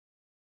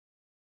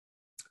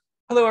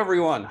Hello,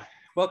 everyone.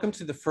 Welcome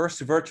to the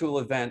first virtual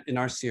event in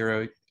our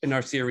series,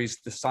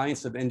 The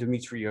Science of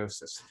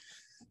Endometriosis.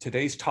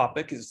 Today's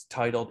topic is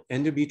titled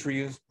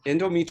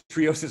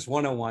Endometriosis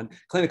 101,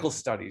 Clinical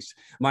Studies.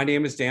 My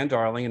name is Dan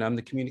Darling, and I'm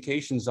the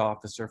Communications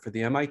Officer for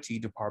the MIT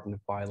Department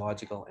of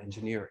Biological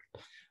Engineering.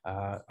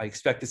 I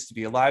expect this to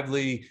be a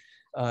lively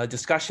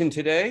discussion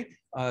today,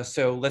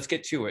 so let's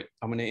get to it.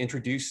 I'm going to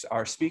introduce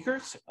our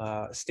speakers.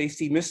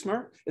 Stacey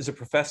Missmer is a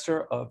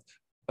professor of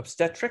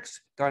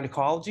obstetrics,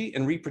 gynecology,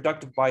 and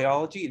reproductive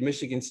biology at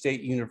Michigan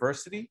State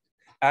University,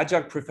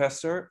 adjunct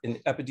professor in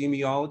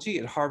epidemiology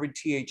at Harvard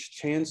T.H.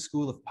 Chan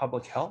School of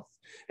Public Health,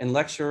 and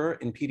lecturer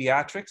in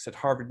pediatrics at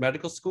Harvard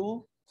Medical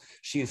School.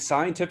 She is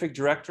scientific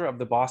director of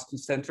the Boston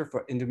Center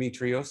for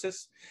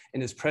Endometriosis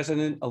and is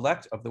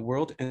president-elect of the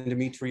World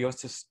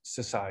Endometriosis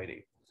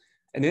Society.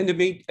 An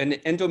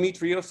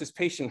endometriosis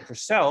patient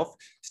herself,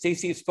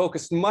 Stacey has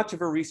focused much of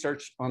her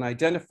research on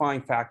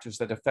identifying factors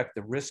that affect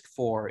the risk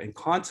for and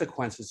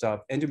consequences of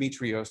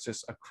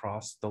endometriosis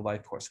across the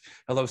life course.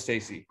 Hello,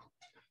 Stacey.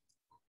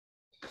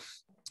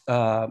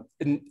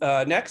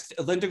 Next,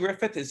 Linda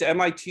Griffith is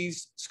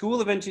MIT's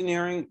School of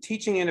Engineering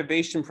Teaching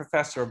Innovation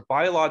Professor of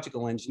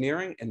Biological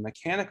Engineering and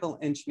Mechanical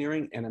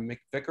Engineering and a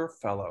McVicker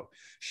Fellow.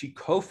 She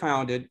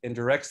co-founded and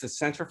directs the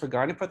Center for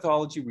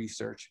Gynepathology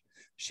Research.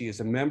 She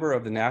is a member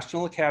of the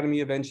National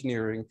Academy of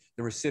Engineering,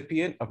 the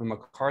recipient of a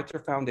MacArthur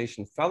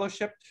Foundation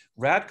Fellowship,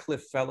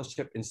 Radcliffe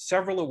Fellowship, and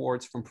several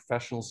awards from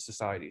professional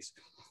societies.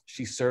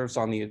 She serves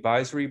on the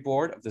advisory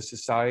board of the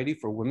Society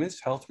for Women's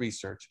Health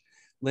Research.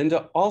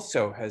 Linda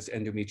also has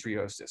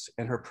endometriosis,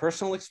 and her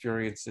personal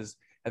experiences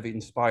have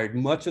inspired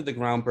much of the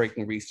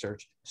groundbreaking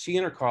research she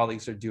and her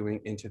colleagues are doing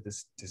into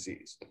this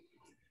disease.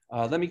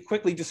 Let me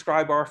quickly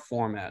describe our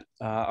format.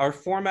 Our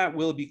format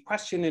will be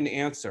question and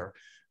answer.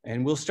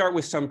 And we'll start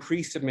with some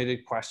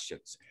pre-submitted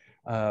questions.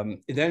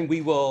 Then we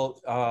will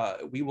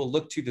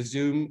look to the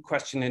Zoom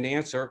question and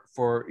answer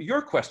for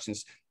your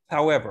questions.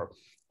 However,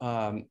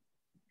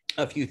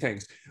 a few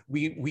things.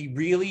 We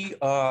really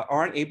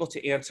aren't able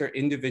to answer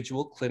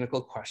individual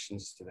clinical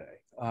questions today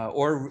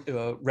or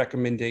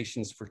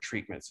recommendations for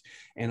treatments.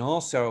 And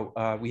also,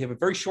 we have a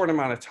very short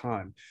amount of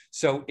time.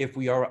 So if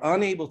we are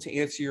unable to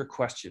answer your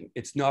question,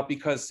 it's not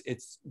because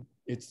it's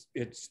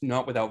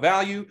not without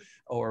value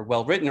or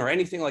well written or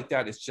anything like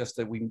that. It's just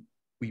that we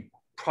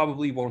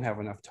probably won't have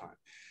enough time.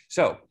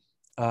 So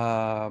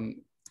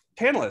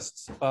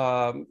panelists,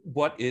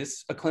 what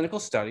is a clinical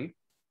study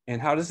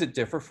and how does it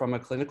differ from a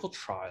clinical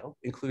trial,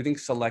 including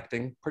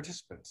selecting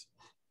participants?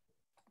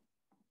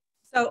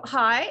 So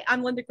hi,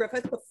 I'm Linda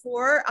Griffith.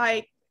 Before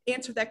I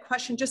answer that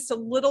question, just a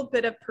little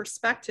bit of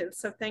perspective.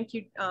 So thank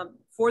you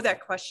for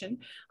that question.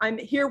 I'm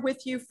here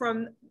with you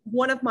from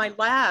one of my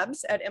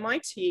labs at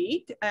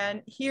MIT.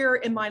 And here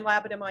in my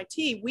lab at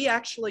MIT, we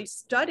actually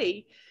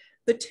study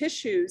the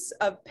tissues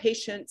of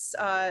patients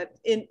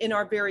in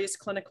our various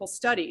clinical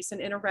studies and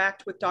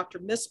interact with Dr.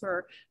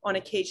 Missmer on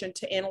occasion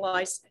to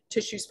analyze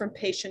tissues from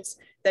patients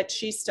that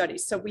she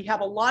studies. So we have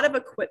a lot of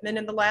equipment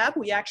in the lab.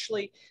 We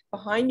actually,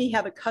 behind me,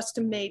 have a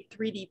custom-made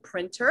 3D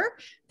printer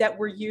that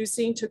we're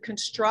using to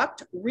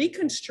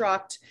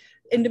reconstruct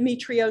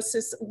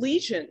endometriosis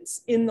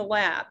lesions in the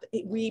lab.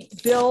 We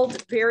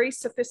build very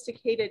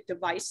sophisticated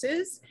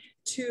devices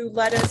to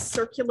let us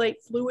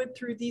circulate fluid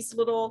through these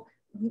little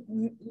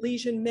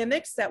lesion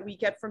mimics that we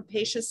get from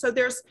patients. So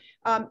there's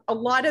a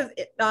lot of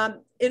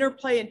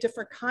interplay in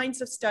different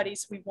kinds of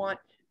studies we want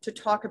to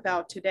talk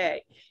about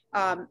today.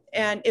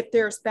 And if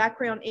there's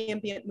background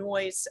ambient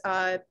noise,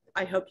 I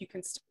hope you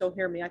can still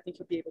hear me. I think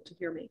you'll be able to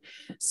hear me.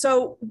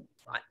 So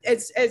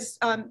as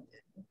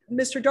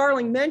Mr.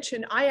 Darling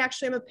mentioned, I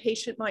actually am a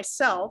patient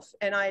myself,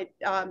 and I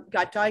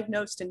got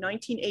diagnosed in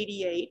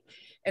 1988.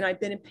 And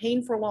I've been in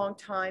pain for a long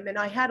time. And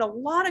I had a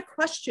lot of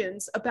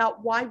questions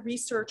about why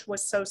research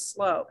was so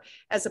slow.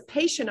 As a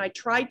patient, I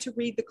tried to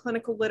read the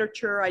clinical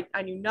literature.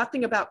 I knew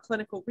nothing about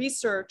clinical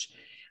research,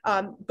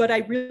 but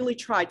I really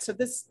tried. So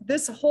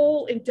this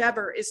whole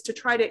endeavor is to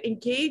try to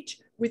engage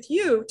with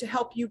you to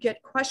help you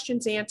get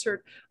questions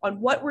answered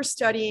on what we're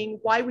studying,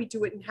 why we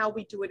do it, and how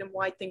we do it, and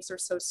why things are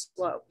so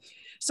slow.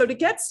 So to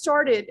get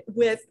started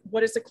with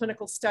what is a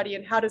clinical study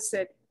and how does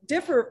it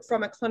differ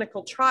from a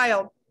clinical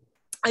trial,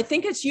 I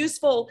think it's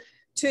useful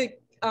to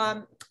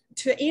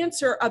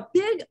answer a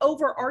big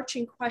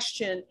overarching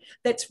question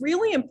that's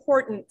really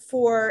important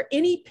for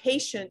any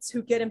patients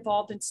who get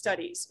involved in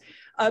studies.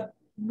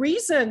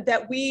 Reason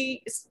that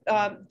we,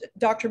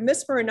 Dr.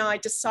 Missmer and I,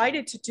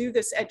 decided to do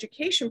this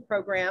education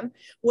program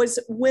was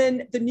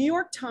when the New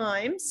York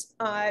Times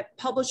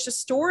published a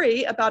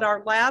story about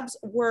our lab's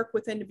work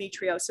with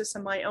endometriosis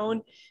and my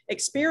own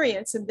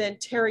experience, and then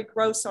Terry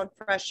Gross on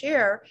Fresh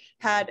Air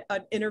had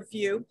an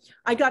interview.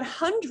 I got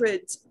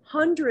hundreds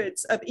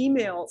of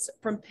emails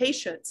from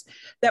patients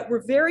that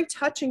were very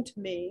touching to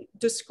me,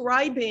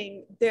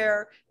 describing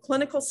their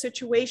clinical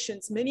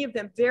situations, many of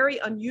them very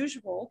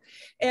unusual,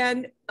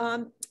 and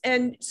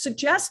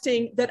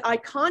suggesting that I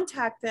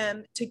contact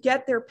them to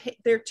get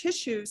their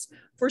tissues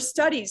for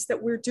studies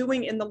that we're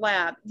doing in the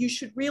lab. You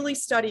should really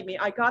study me.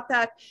 I got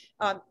that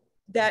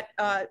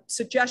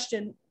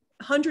suggestion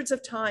hundreds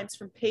of times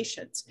from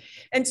patients.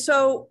 And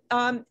so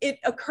it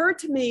occurred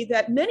to me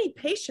that many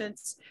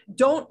patients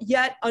don't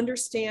yet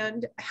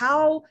understand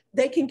how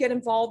they can get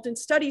involved in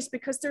studies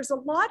because there's a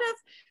lot of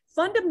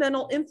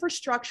fundamental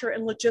infrastructure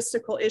and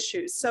logistical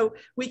issues. So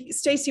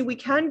Stacey, we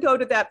can go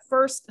to that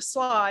first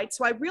slide.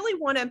 So I really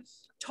want to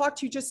talk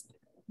to you just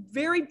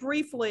very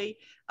briefly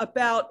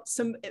about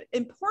some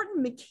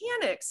important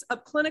mechanics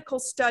of clinical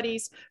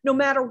studies, no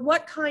matter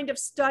what kind of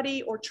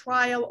study or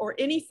trial or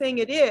anything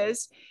it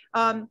is.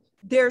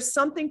 There's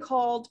something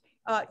called,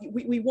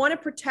 we want to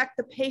protect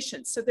the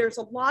patient. So there's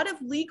a lot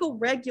of legal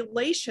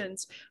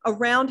regulations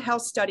around how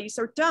studies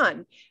are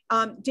done.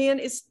 Dan,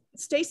 is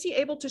Stacey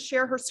able to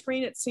share her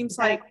screen? It seems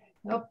like.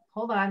 Oh,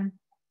 hold on.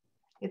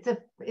 It's an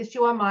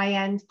issue on my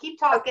end. Keep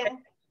talking. Okay.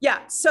 Yeah,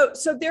 so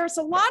there's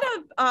a lot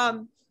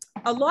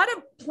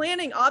of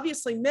planning.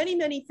 Obviously,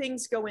 many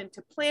things go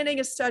into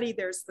planning a study.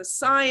 There's the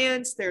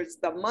science, there's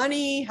the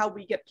money, how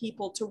we get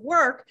people to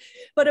work.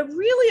 But a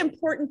really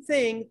important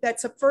thing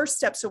that's a first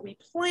step. So we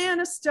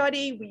plan a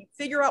study, we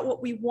figure out what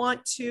we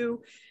want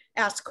to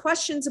ask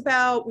questions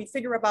about, we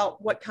figure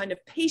out what kind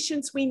of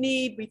patients we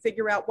need, we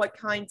figure out what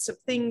kinds of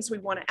things we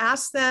want to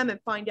ask them and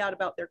find out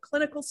about their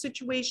clinical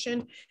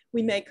situation.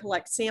 We may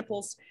collect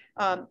samples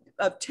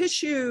of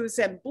tissues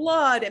and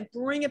blood and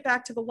bring it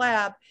back to the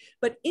lab.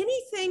 But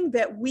anything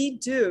that we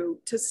do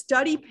to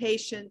study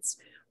patients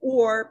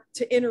or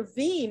to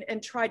intervene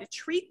and try to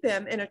treat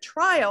them in a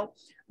trial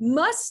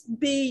must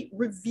be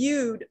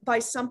reviewed by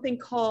something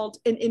called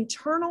an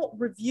internal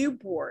review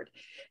board.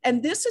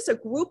 And this is a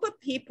group of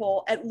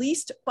people, at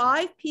least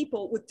 5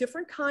 people with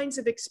different kinds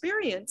of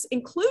experience,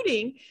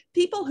 including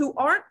people who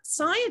aren't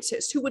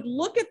scientists, who would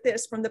look at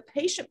this from the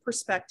patient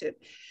perspective.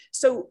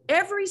 So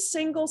every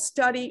single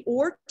study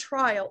or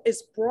trial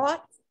is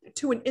brought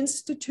to an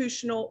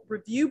institutional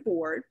review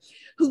board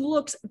who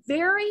looks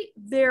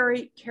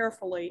very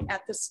carefully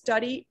at the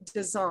study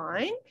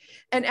design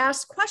and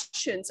asks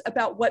questions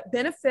about what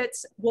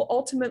benefits will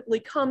ultimately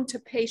come to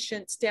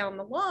patients down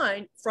the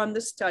line from the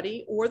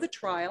study or the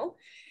trial.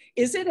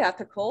 Is it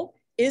ethical?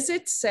 Is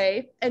it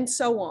safe? And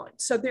so on.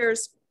 So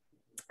there's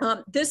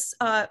this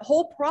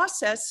whole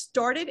process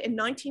started in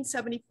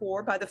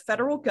 1974 by the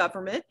federal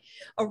government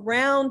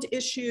around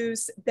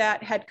issues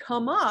that had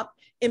come up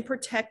in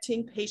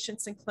protecting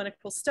patients in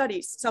clinical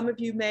studies. Some of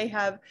you may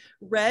have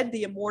read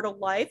The Immortal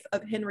Life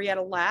of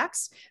Henrietta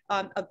Lacks,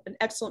 an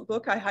excellent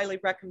book I highly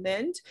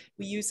recommend.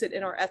 We use it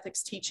in our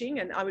ethics teaching,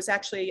 and I was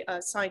actually a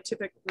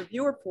scientific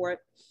reviewer for it.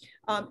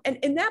 And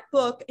in that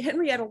book,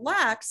 Henrietta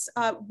Lacks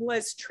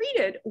was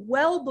treated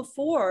well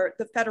before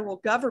the federal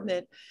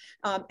government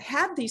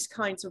had these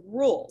kinds of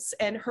rules,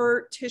 and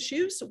her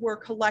tissues were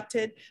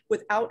collected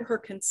without her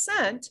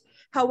consent.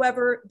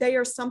 However, they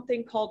are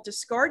something called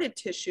discarded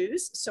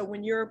tissues. So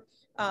when you're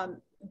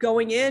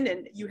going in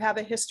and you have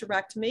a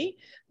hysterectomy,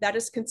 that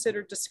is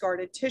considered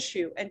discarded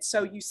tissue. And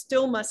so you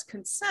still must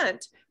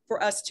consent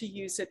for us to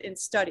use it in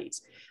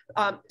studies.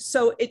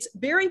 So it's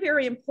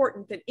very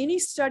important that any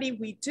study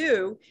we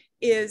do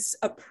is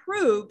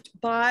approved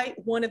by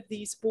one of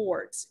these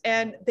boards.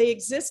 And they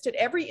exist at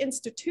every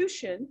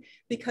institution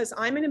because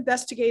I'm an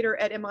investigator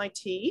at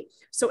MIT.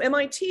 So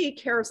MIT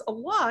cares a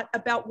lot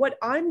about what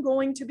I'm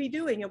going to be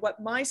doing and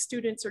what my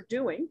students are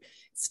doing.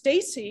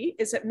 Stacey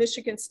is at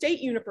Michigan State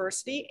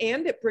University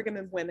and at Brigham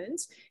and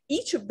Women's.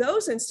 Each of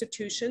those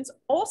institutions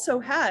also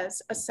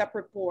has a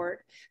separate board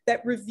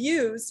that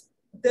reviews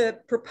the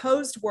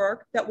proposed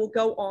work that will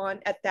go on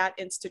at that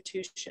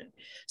institution.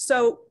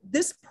 So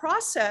this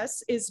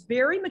process is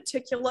very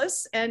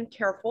meticulous and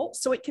careful.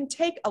 So it can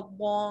take a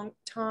long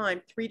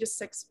time, 3 to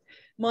 6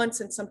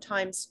 months, and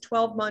sometimes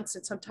 12 months,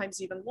 and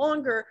sometimes even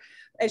longer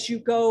as you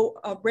go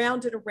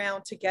around and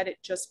around to get it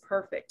just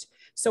perfect.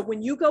 So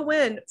when you go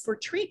in for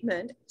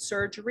treatment,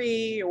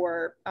 surgery,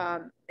 or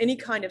any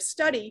kind of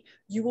study,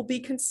 you will be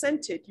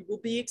consented, you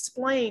will be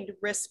explained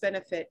risk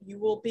benefit, you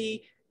will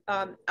be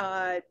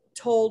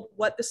told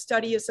what the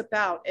study is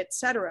about,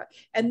 etc.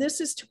 And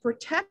this is to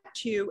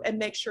protect you and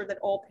make sure that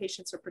all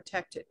patients are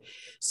protected.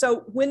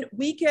 So when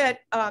we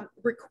get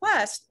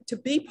requests to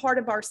be part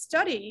of our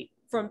study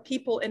from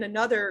people in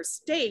another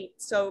state,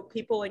 so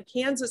people in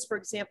Kansas, for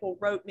example,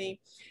 wrote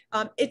me,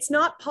 it's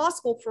not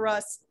possible for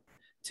us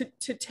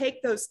to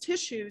take those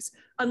tissues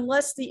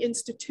unless the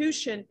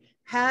institution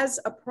has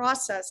a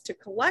process to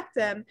collect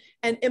them,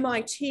 and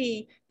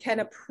MIT can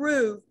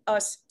approve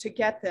us to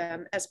get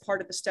them as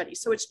part of the study.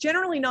 So it's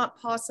generally not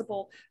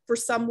possible for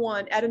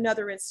someone at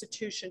another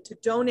institution to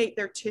donate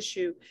their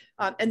tissue.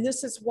 And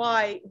this is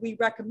why we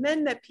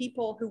recommend that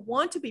people who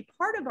want to be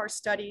part of our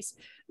studies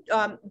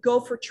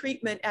go for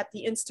treatment at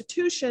the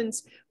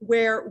institutions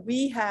where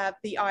we have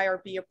the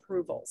IRB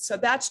approval. So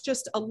that's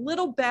just a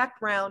little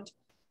background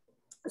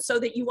so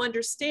that you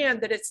understand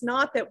that it's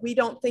not that we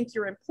don't think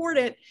you're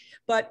important,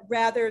 but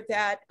rather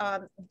that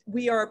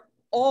we are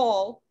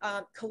all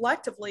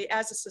collectively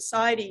as a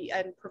society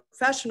and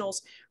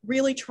professionals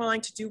really trying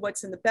to do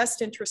what's in the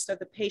best interest of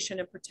the patient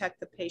and protect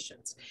the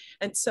patients.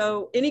 And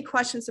so any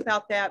questions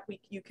about that,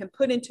 you can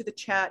put into the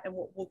chat and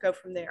we'll go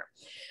from there.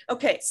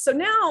 Okay, so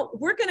now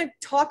we're going to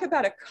talk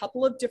about a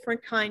couple of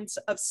different kinds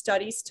of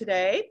studies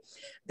today.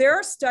 There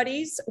are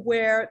studies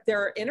where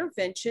there are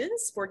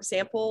interventions. For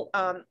example,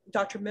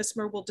 Dr.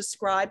 Missmer will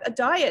describe a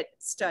diet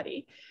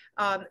study.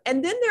 And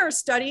then there are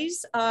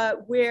studies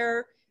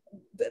where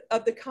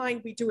of the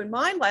kind we do in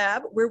my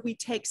lab, where we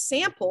take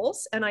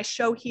samples, and I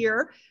show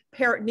here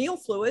peritoneal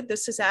fluid.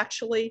 This is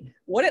actually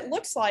what it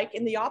looks like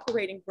in the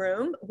operating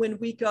room when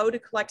we go to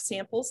collect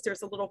samples.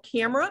 There's a little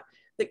camera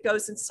that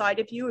goes inside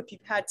of you. If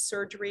you've had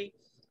surgery,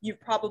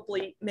 you've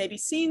probably maybe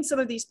seen some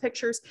of these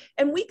pictures,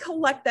 and we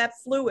collect that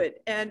fluid.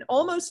 And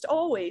almost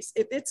always,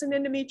 if it's an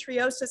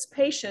endometriosis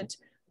patient,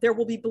 there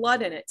will be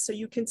blood in it. So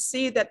you can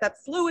see that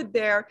that fluid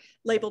there,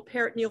 labeled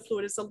peritoneal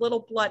fluid, is a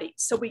little bloody.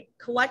 So we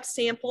collect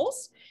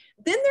samples.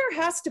 Then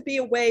there has to be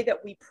a way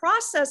that we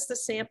process the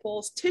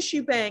samples,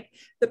 tissue bank.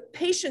 The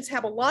patients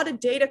have a lot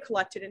of data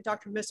collected, and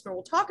Dr. Missmer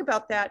will talk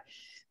about that.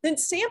 Then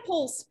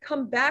samples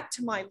come back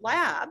to my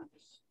lab,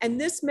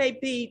 and this may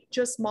be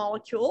just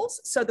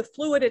molecules. So the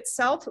fluid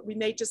itself, we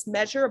may just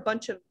measure a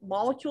bunch of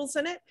molecules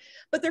in it,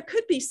 but there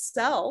could be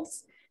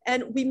cells,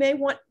 and we may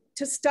want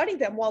to study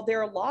them while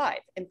they're alive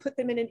and put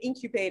them in an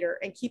incubator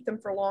and keep them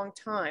for a long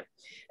time.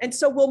 And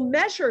so we'll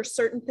measure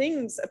certain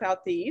things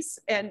about these,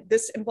 and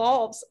this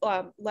involves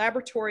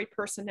laboratory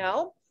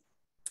personnel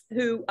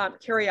who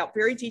carry out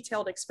very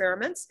detailed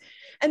experiments.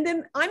 And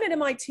then I'm at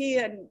MIT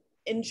and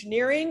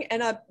engineering,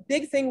 and a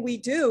big thing we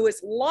do is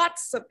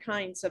lots of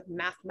kinds of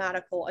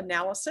mathematical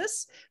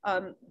analysis.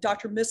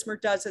 Dr. Missmer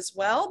does as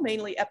well,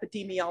 mainly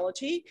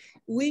epidemiology.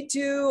 We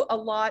do a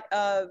lot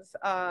of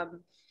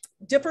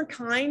different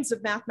kinds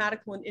of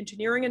mathematical and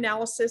engineering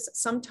analysis.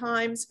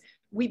 Sometimes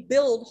we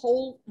build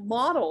whole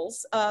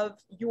models of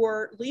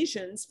your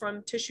lesions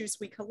from tissues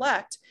we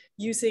collect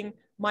using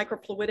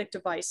microfluidic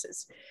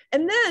devices.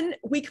 And then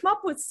we come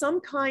up with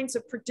some kinds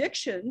of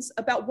predictions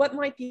about what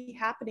might be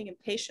happening in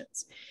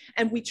patients,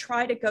 and we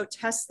try to go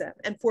test them.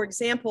 And for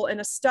example, in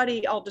a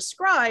study I'll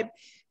describe,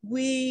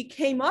 we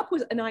came up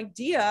with an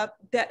idea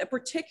that a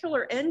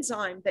particular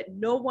enzyme that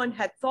no one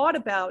had thought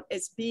about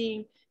as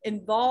being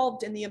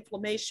involved in the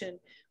inflammation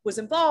was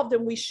involved,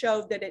 and we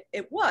showed that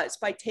it was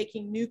by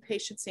taking new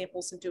patient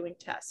samples and doing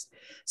tests.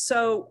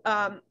 So,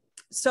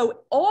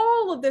 so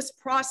all of this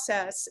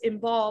process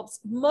involves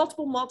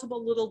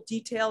multiple little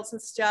details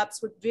and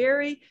steps with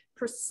very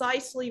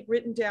precisely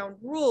written down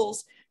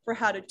rules for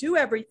how to do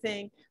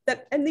everything.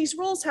 And these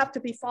rules have to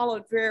be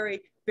followed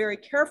very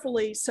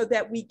carefully so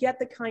that we get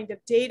the kind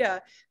of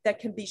data that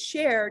can be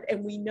shared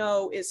and we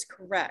know is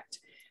correct.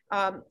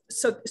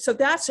 So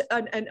that's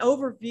an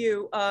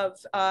overview of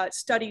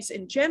studies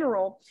in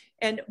general.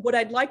 And what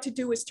I'd like to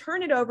do is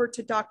turn it over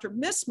to Dr.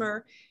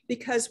 Missmer,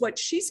 because what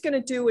she's going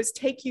to do is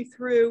take you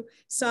through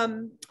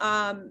some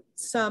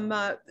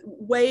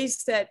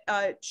ways that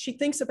she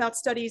thinks about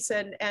studies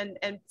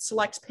and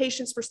selects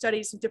patients for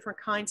studies and different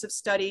kinds of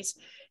studies,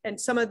 and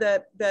some of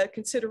the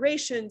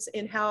considerations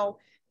in how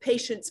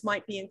patients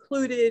might be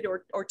included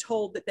or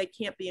told that they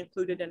can't be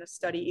included in a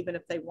study even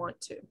if they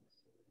want to.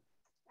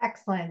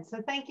 Excellent.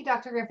 So thank you,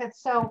 Dr. Griffith.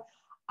 So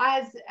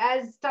as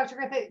Dr.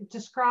 Griffith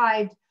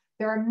described,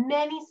 there are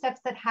many steps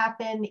that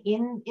happen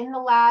in the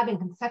lab in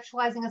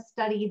conceptualizing a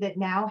study that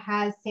now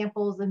has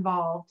samples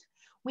involved.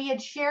 We had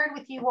shared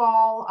with you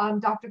all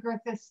Dr.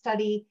 Griffith's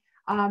study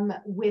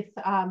with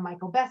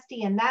Michael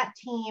Bestie and that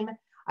team.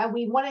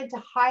 We wanted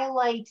to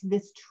highlight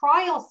this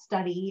trial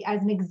study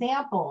as an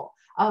example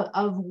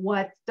of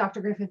what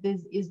Dr. Griffith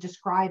is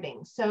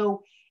describing.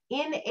 So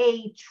in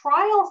a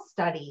trial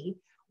study,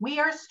 we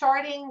are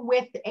starting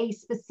with a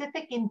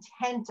specific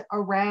intent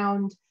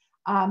around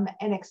an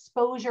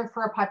exposure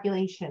for a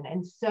population.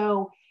 And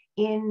so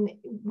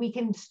we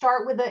can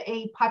start with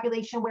a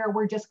population where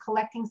we're just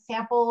collecting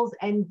samples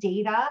and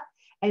data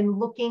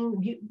and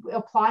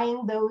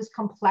applying those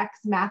complex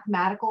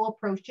mathematical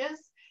approaches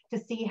to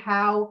see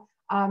how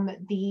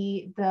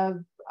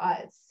the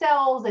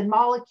cells and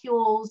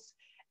molecules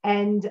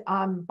and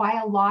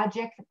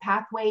biologic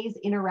pathways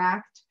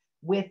interact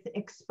with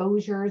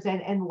exposures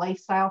and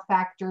lifestyle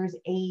factors,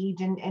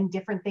 age, and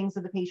different things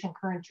of the patient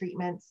current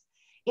treatments.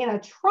 In a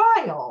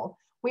trial,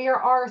 we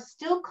are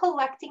still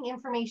collecting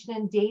information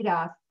and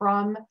data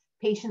from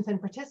patients and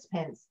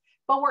participants,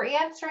 but we're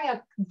answering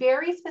a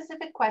very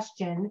specific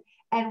question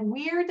and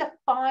we're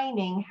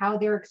defining how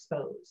they're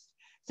exposed.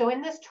 So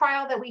in this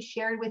trial that we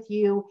shared with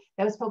you,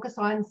 that was focused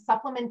on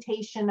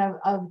supplementation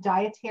of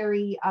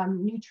dietary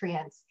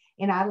nutrients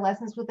in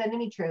adolescents with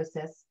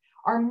endometriosis,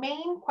 our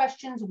main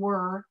questions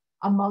were,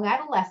 among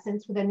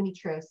adolescents with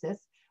endometriosis,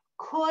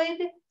 could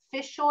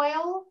fish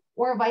oil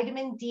or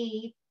vitamin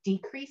D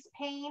decrease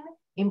pain,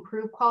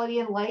 improve quality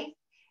of life,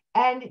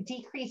 and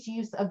decrease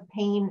use of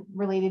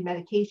pain-related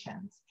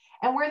medications?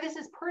 And where this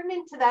is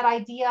pertinent to that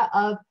idea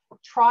of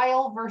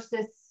trial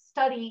versus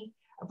study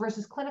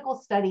versus clinical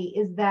study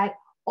is that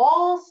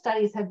all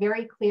studies have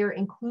very clear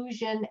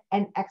inclusion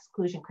and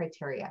exclusion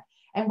criteria.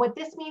 And what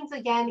this means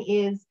again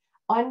is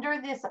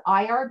under this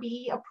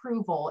IRB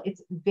approval,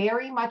 it's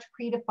very much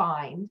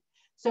predefined.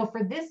 So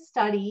for this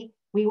study,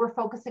 we were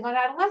focusing on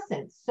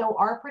adolescents. So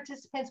our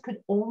participants could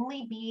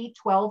only be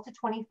 12 to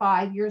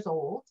 25 years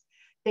old.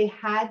 They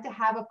had to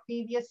have a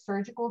previous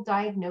surgical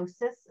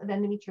diagnosis of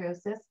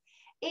endometriosis,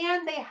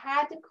 and they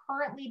had to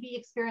currently be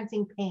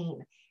experiencing pain.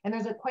 And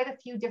there's quite a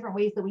few different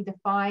ways that we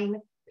define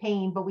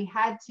pain, but we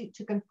had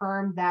to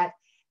confirm that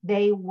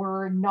they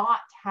were not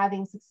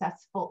having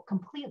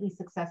completely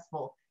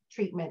successful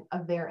treatment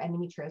of their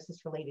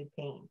endometriosis related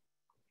pain.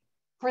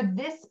 For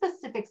this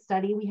specific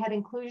study, we had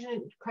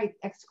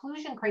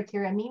exclusion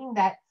criteria, meaning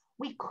that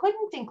we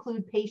couldn't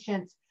include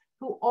patients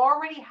who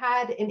already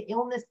had an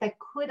illness that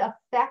could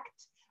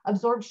affect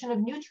absorption of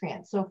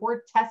nutrients. So if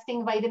we're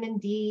testing vitamin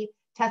D,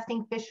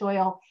 testing fish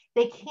oil,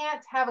 they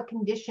can't have a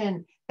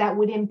condition that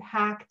would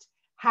impact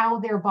how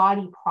their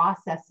body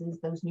processes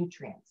those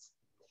nutrients.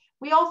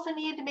 We also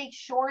needed to make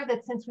sure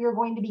that since we were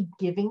going to be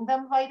giving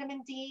them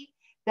vitamin D,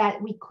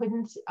 that we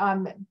couldn't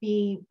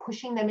be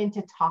pushing them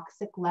into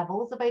toxic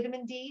levels of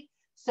vitamin D.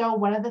 So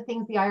one of the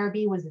things the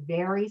IRB was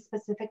very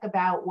specific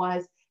about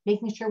was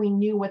making sure we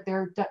knew what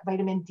their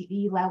vitamin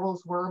D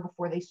levels were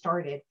before they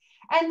started.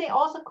 And they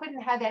also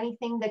couldn't have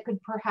anything that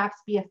could perhaps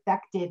be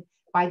affected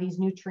by these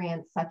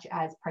nutrients, such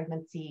as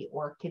pregnancy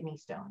or kidney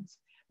stones.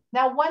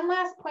 Now, one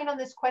last point on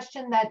this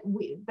question that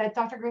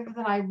Dr. Griffith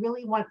and I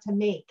really want to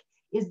make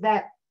is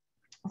that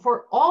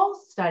for all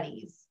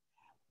studies,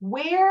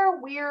 where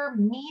we're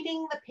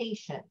meeting the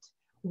patient,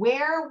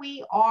 where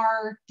we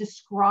are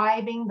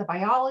describing the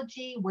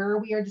biology, where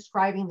we are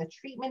describing the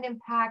treatment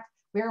impact,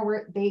 where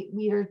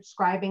we are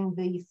describing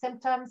the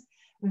symptoms,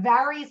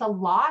 varies a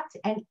lot,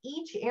 and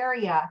each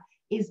area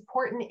is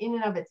important in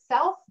and of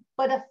itself,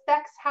 but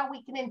affects how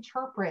we can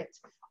interpret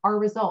our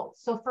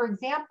results. So for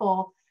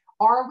example,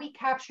 are we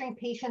capturing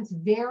patients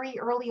very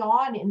early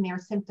on in their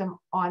symptom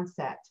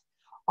onset?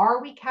 Are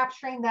we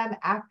capturing them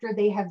after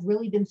they have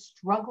really been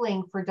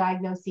struggling for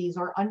diagnoses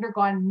or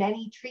undergone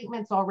many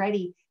treatments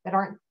already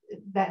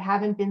that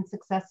haven't been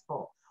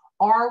successful?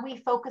 Are we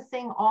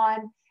focusing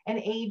on an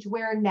age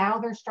where now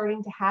they're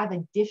starting to have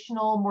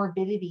additional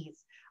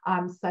morbidities,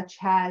 such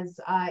as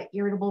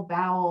irritable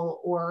bowel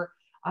or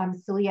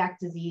celiac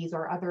disease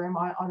or other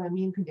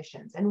autoimmune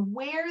conditions? And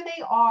where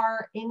they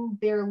are in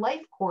their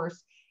life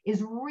course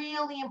is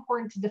really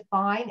important to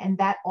define, and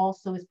that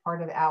also is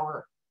part of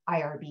our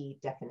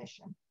IRB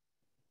definition.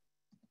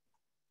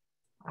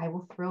 I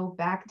will throw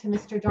back to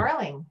Mr.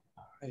 Darling.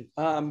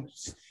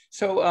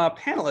 So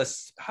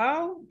panelists,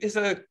 how is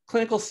a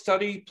clinical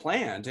study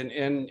planned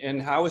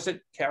and how is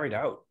it carried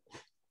out?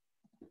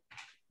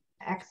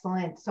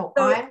 Excellent. So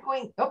I'm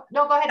going, oh,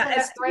 no, go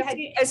ahead.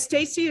 As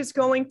Stacey is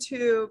going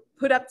to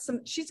put up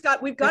some,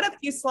 we've got a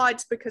few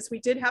slides because we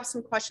did have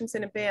some questions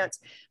in advance,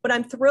 but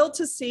I'm thrilled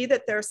to see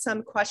that there's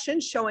some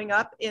questions showing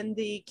up in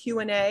the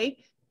Q&A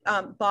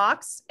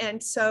box.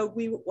 And so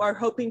we are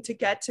hoping to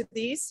get to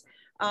these.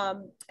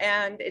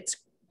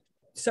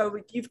 So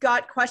if you've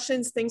got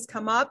questions, things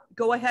come up,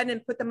 go ahead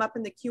and put them up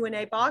in the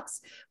Q&A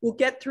box. We'll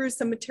get through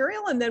some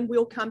material and then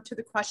we'll come to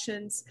the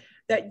questions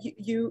that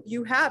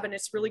you have. And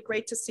it's really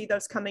great to see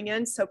those coming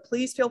in. So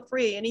please feel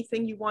free,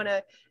 anything you want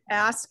to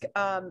ask,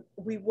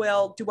 we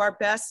will do our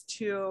best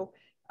to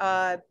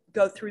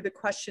go through the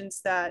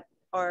questions that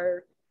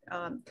are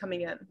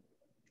coming in.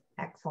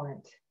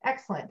 Excellent,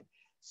 excellent.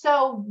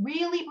 So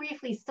really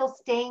briefly, still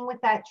staying with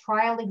that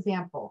trial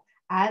example,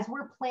 as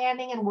we're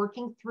planning and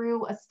working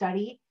through a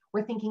study,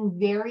 we're thinking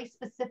very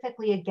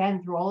specifically,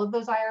 again, through all of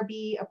those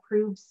IRB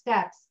approved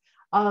steps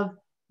of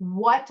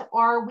what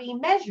are we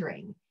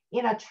measuring.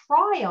 In a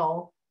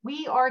trial,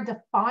 we are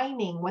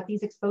defining what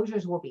these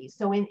exposures will be.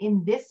 So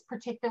in this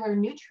particular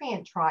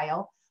nutrient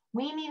trial,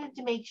 we needed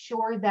to make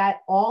sure that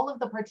all of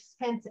the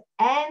participants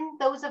and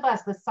those of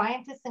us, the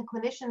scientists and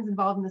clinicians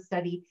involved in the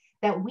study,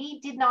 that we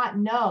did not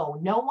know,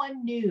 no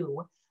one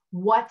knew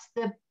what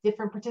the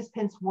different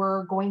participants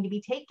were going to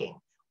be taking,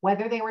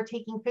 whether they were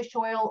taking fish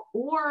oil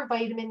or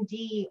vitamin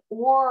D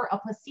or a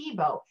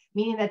placebo,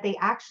 meaning that they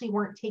actually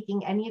weren't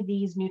taking any of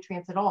these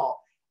nutrients at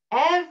all.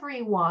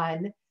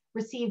 Everyone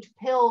received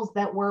pills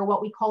that were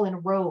what we call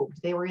enrobed.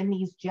 They were in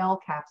these gel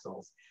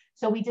capsules.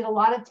 So we did a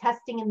lot of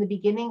testing in the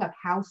beginning of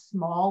how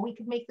small we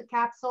could make the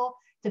capsule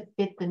to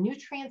fit the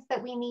nutrients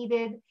that we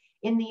needed.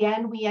 In the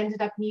end, we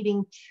ended up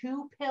needing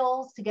 2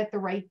 pills to get the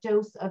right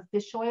dose of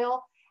fish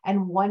oil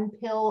and 1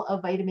 pill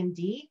of vitamin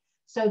D.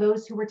 So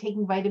those who were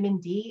taking vitamin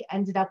D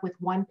ended up with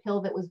 1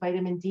 pill that was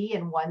vitamin D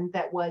and 1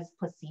 that was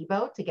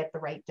placebo to get the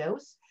right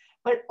dose.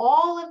 But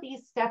all of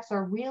these steps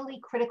are really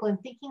critical in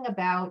thinking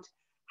about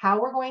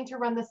how we're going to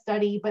run the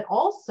study, but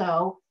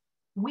also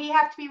we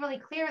have to be really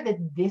clear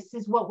that this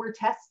is what we're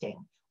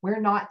testing. We're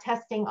not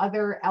testing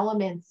other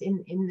elements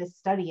in this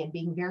study and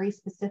being very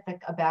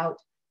specific about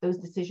those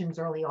decisions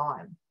early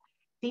on.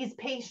 These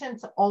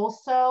patients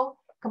also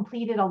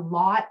completed a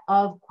lot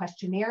of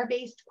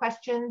questionnaire-based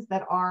questions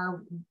that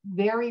are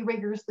very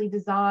rigorously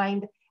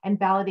designed and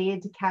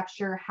validated to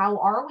capture how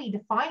are we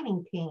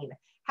defining pain?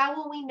 How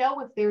will we know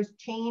if there's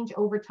change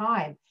over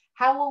time?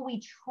 How will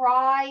we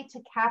try to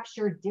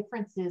capture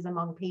differences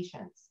among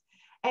patients?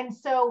 And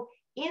so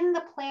in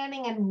the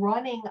planning and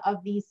running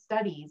of these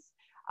studies,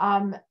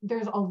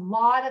 there's a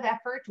lot of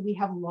effort. We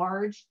have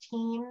large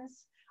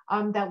teams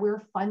that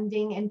we're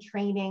funding and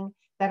training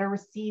that are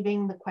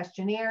receiving the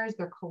questionnaires.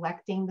 They're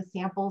collecting the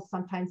samples,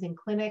 sometimes in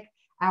clinic.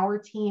 Our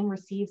team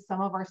receives some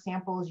of our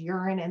samples,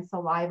 urine and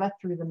saliva,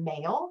 through the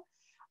mail.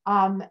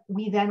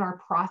 We then are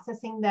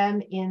processing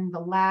them in the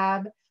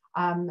lab.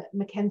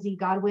 Mackenzie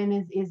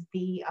Godwin is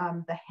the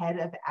head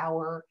of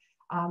our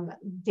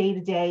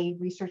day-to-day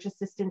research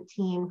assistant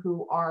team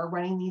who are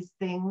running these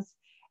things.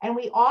 And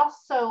we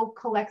also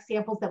collect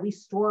samples that we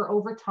store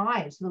over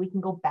time so that we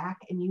can go back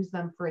and use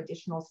them for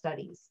additional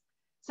studies.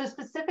 So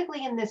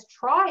specifically in this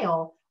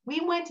trial,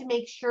 we went to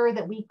make sure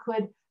that we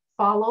could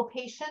follow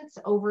patients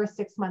over a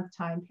 6-month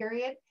time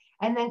period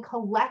and then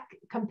collect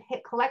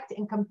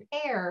and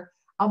compare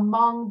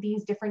among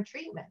these different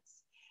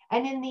treatments.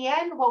 And in the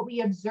end, what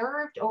we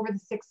observed over the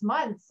 6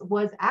 months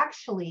was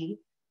actually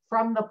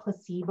from the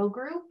placebo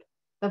group,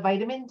 the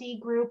vitamin D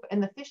group,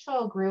 and the fish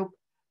oil group,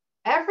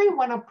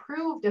 everyone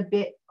improved a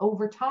bit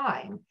over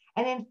time.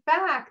 And in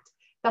fact,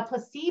 the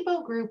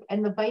placebo group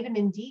and the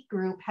vitamin D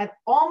group had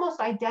almost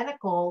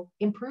identical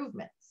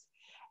improvements.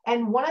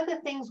 And one of the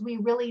things we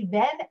really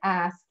then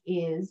ask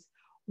is,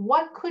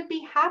 what could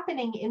be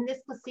happening in this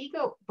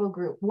placebo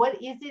group?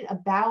 What is it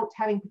about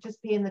having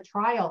participated in the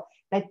trial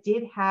that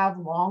did have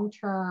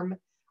long-term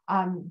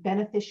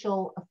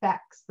beneficial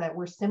effects that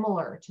were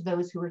similar to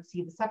those who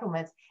received the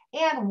supplements?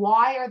 And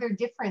why are there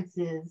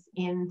differences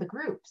in the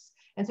groups?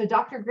 And so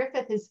Dr.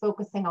 Griffith is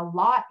focusing a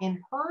lot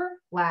in her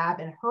lab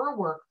and her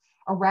work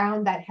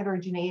around that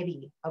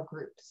heterogeneity of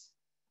groups.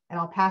 And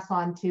I'll pass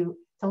on to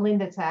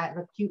Linda to add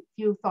a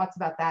few thoughts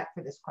about that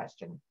for this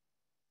question.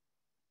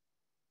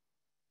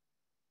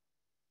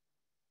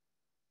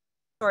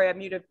 Sorry, I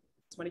muted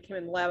when he came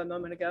in the lab a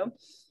moment ago.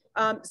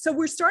 So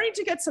we're starting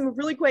to get some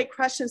really great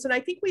questions, and I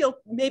think we'll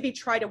maybe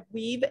try to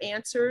weave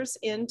answers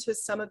into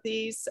some of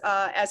these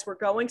as we're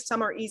going.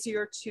 Some are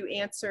easier to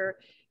answer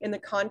in the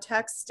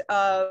context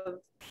of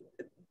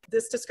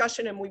this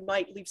discussion, and we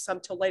might leave some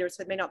till later,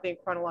 so it may not be in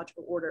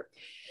chronological order.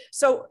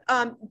 So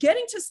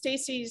getting to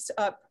Stacey's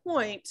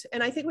point,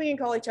 and I think we can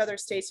call each other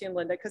Stacey and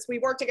Linda because we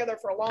worked together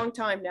for a long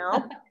time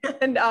now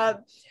and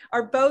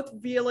are both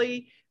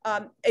really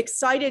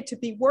excited to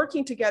be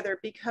working together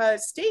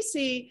because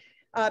Stacey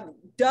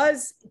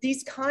does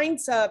these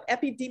kinds of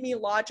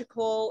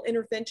epidemiological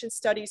intervention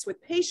studies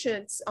with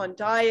patients on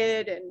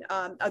diet and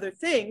other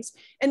things,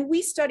 and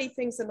we study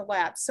things in the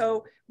lab.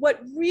 So what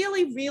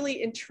really,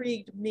 really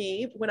intrigued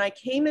me when I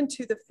came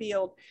into the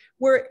field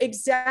were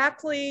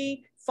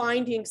exactly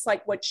findings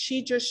like what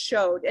she just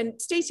showed. And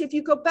Stacey, if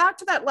you go back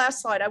to that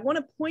last slide, I want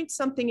to point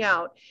something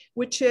out,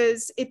 which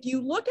is if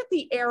you look at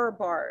the error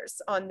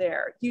bars on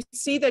there, you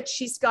see that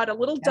she's got a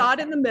little dot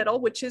in the middle,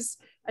 which is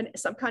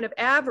some kind of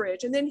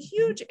average, and then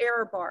huge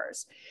error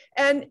bars.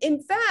 And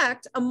in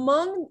fact,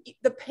 among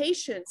the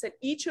patients at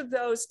each of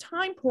those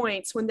time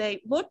points, when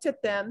they looked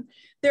at them,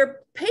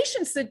 they're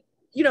patients that,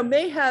 you know,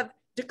 may have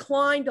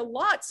declined a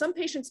lot. Some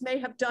patients may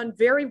have done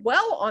very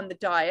well on the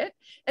diet,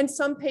 and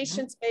some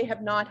patients may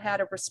have not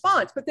had a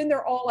response, but then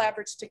they're all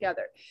averaged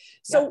together.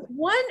 So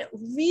one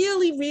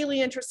really,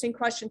 really interesting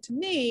question to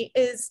me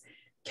is,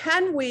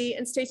 can we,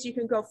 and Stacey, you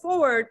can go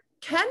forward,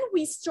 can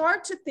we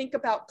start to think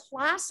about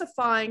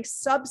classifying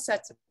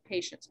subsets of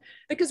patients?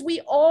 Because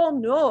we all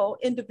know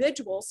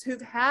individuals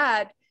who've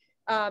had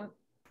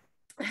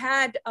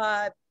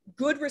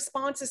good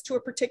responses to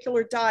a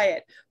particular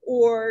diet,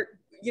 or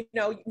you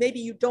know, maybe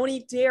you don't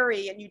eat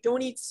dairy and you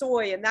don't eat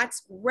soy, and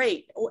that's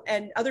great.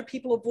 And other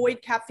people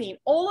avoid caffeine,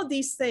 all of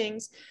these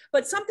things,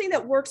 but something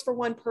that works for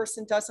one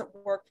person doesn't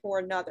work for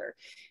another.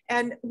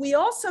 And we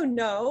also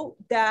know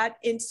that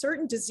in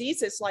certain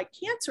diseases like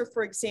cancer,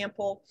 for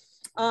example,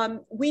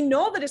 we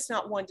know that it's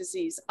not one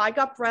disease. I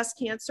got breast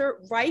cancer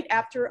right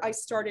after I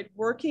started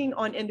working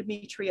on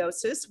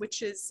endometriosis,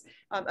 which is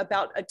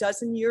about a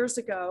dozen years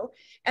ago.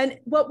 And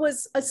what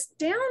was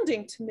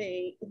astounding to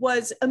me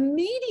was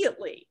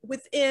immediately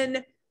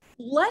within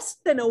less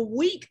than a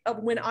week of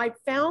when I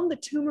found the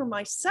tumor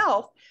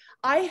myself,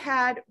 I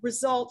had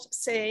results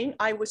saying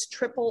I was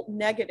triple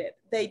negative.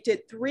 They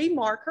did 3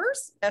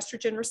 markers: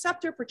 estrogen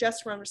receptor,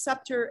 progesterone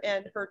receptor,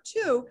 and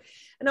HER2,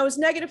 and I was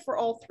negative for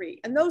all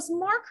 3. And those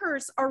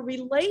markers are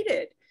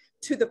related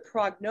to the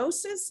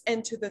prognosis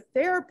and to the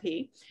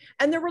therapy.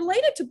 And they're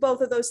related to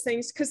both of those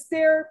things because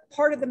they're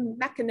part of the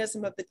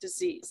mechanism of the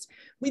disease.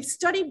 We've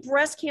studied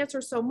breast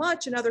cancer so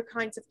much and other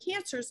kinds of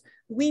cancers,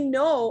 we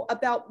know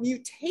about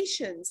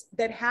mutations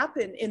that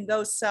happen in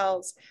those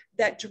cells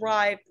that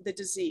drive the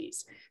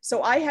disease.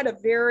 So I had a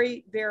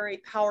very, very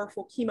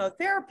powerful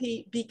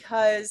chemotherapy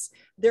because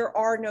there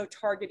are no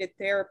targeted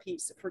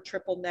therapies for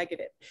triple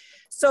negative.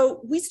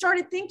 So we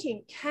started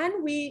thinking,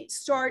 can we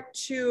start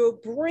to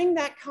bring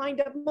that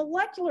kind of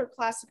molecular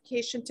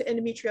classification to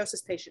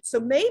endometriosis patients? So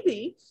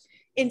maybe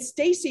in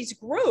Stacey's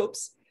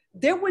groups,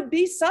 there would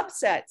be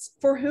subsets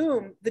for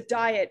whom the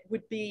diet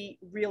would be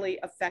really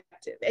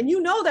effective. And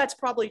you know that's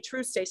probably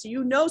true, Stacey.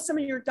 You know some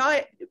of your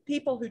diet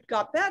people who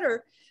got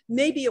better,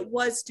 maybe it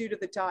was due to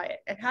the diet.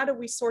 And how do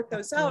we sort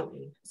those out?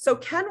 So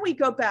can we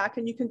go back,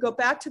 and you can go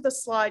back to the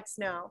slides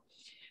now.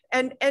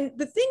 And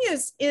the thing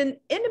is, in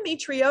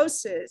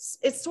endometriosis,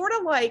 it's sort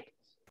of like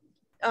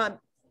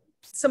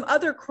some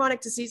other chronic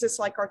diseases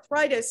like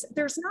arthritis.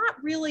 There's not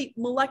really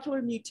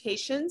molecular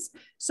mutations.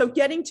 So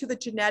getting to the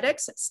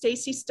genetics,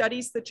 Stacey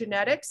studies the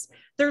genetics.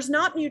 There's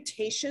not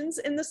mutations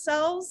in the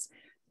cells,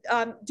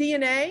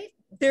 DNA.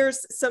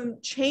 There's some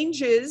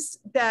changes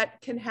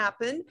that can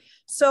happen.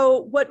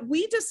 So what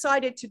we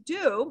decided to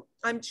do,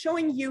 I'm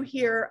showing you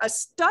here a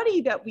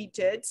study that we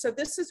did. So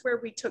this is where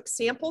we took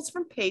samples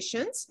from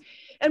patients.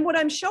 And what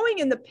I'm showing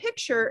in the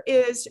picture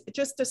is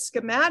just a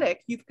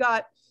schematic. You've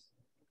got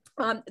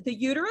the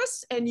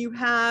uterus, and you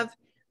have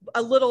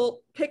a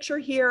little picture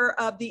here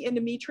of the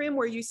endometrium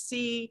where you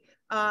see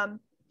a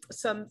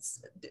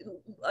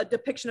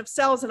depiction of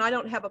cells. And I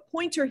don't have a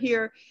pointer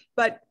here,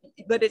 but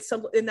it's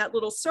in that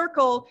little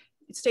circle.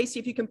 Stacey,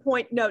 if you can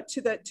point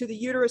to the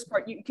uterus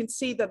part, you can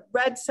see the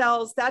red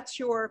cells. That's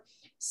your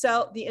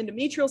cell, the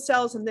endometrial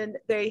cells, and then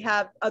they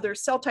have other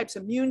cell types.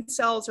 Immune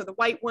cells are the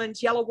white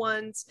ones, yellow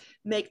ones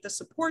make the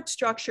support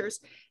structures.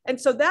 And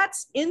so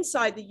that's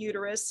inside the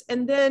uterus.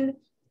 And then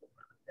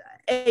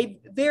a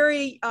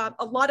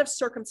lot of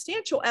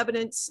circumstantial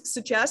evidence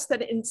suggests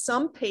that in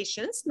some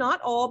patients,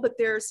 not all, but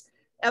there's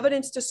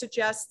evidence to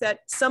suggest that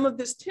some of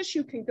this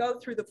tissue can go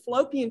through the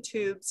fallopian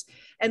tubes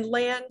and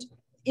land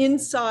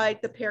inside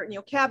the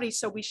peritoneal cavity.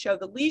 So we show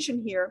the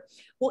lesion here.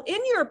 Well, in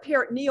your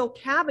peritoneal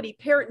cavity,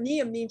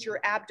 peritoneum means your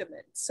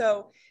abdomen.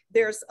 So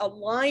there's a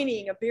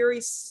lining, a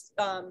very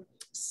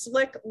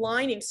slick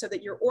lining so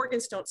that your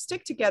organs don't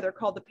stick together,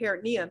 called the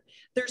peritoneum.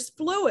 There's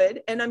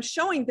fluid, and I'm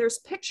showing there's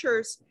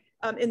pictures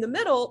in the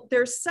middle.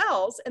 There's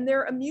cells, and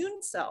they're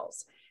immune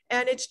cells.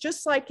 And it's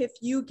just like if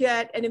you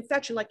get an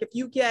infection, like if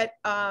you get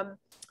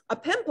a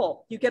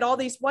pimple, you get all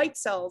these white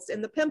cells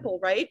in the pimple,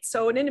 right?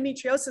 So an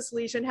endometriosis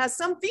lesion has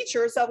some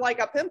features of like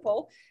a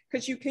pimple,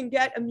 because you can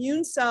get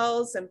immune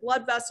cells and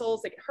blood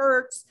vessels. It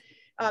hurts.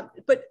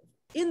 But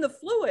in the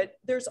fluid,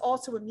 there's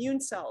also immune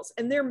cells,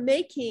 and they're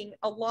making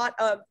a lot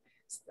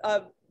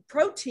of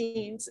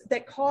proteins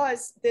that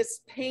cause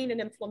this pain and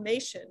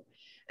inflammation.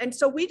 And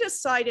so we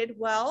decided,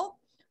 well,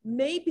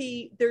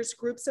 maybe there's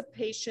groups of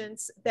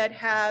patients that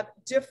have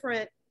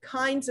different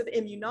kinds of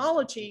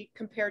immunology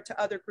compared to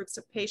other groups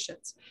of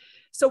patients.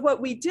 So what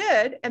we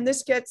did, and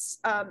this gets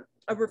a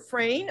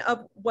refrain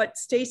of what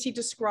Stacey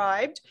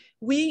described,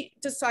 we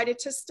decided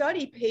to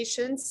study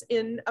patients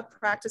in a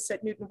practice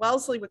at Newton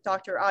Wellesley with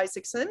Dr.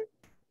 Isaacson.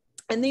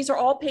 And these are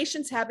all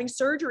patients having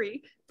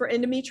surgery for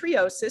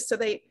endometriosis. So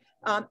they,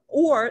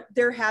 or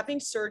they're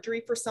having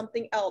surgery for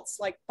something else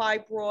like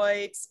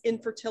fibroids,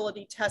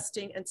 infertility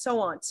testing, and so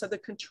on. So the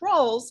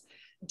controls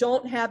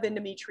don't have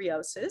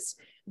endometriosis.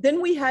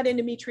 Then we had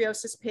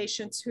endometriosis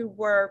patients who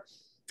were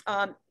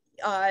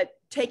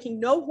taking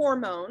no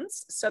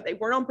hormones. So they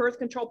weren't on birth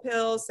control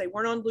pills, they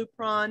weren't on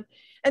Lupron.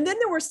 And then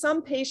there were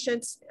some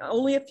patients,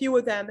 only a few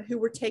of them, who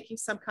were taking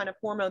some kind of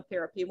hormone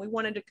therapy, and we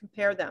wanted to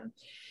compare them.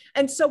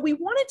 And so we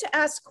wanted to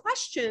ask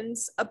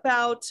questions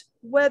about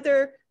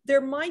whether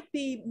there might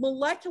be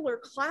molecular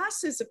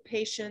classes of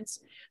patients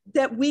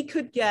that we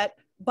could get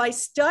by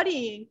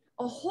studying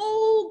a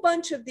whole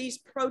bunch of these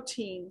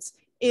proteins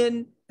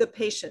in the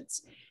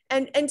patients.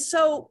 And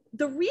so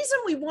the reason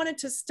we wanted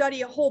to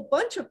study a whole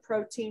bunch of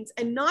proteins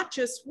and not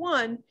just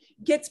one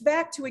gets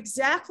back to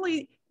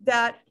exactly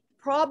that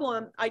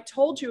problem I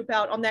told you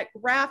about on that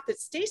graph that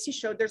Stacey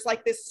showed. There's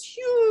like this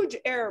huge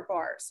error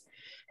bars.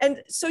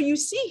 And so you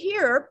see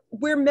here,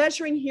 we're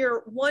measuring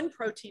here one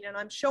protein, and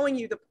I'm showing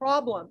you the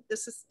problem.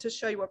 This is to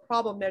show you a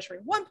problem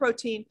measuring one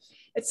protein.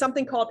 It's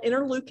something called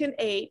interleukin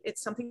 8.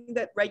 It's something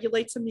that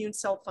regulates immune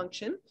cell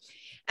function.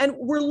 And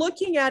we're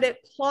looking at it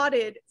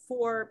plotted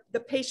for the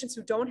patients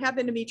who don't have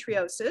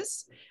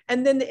endometriosis,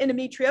 and then the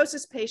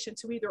endometriosis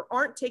patients who either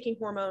aren't taking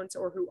hormones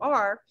or who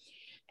are.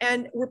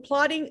 And we're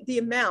plotting the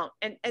amount.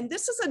 And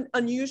this is an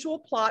unusual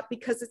plot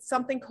because it's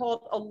something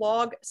called a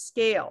log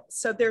scale.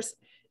 So there's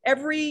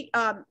every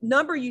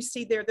number you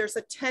see there, there's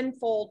a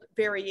 10-fold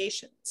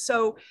variation.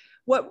 So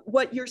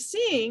what you're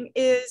seeing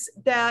is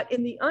that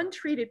in the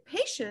untreated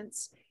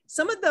patients,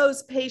 some of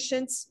those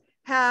patients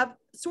have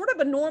sort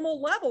of a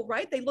normal level,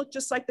 right? They look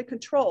just like the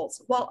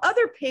controls, while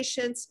other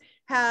patients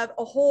have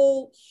a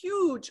whole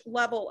huge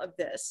level of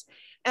this.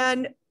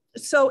 And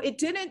so it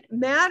didn't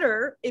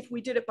matter if we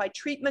did it by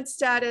treatment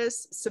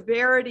status,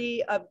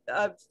 severity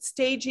of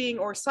staging,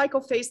 or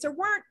cycle phase. There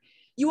weren't,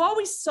 you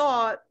always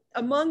saw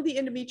among the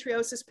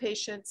endometriosis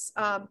patients,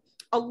 a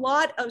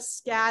lot of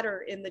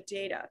scatter in the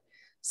data.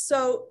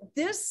 So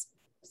this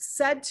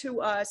said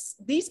to us,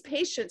 these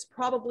patients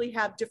probably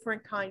have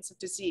different kinds of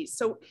disease.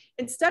 So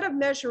instead of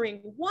measuring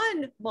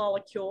one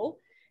molecule,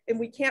 and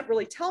we can't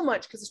really tell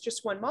much because it's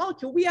just one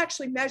molecule, we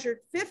actually measured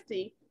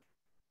 50.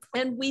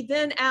 And we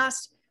then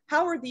asked,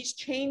 how are these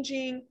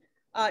changing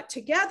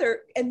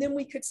together, and then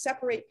we could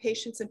separate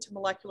patients into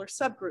molecular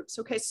subgroups.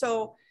 Okay,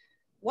 so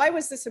why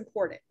was this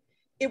important?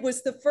 It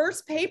was the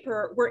first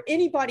paper where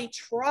anybody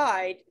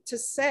tried to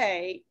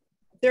say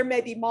there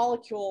may be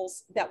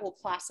molecules that will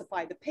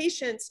classify the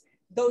patients.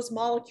 Those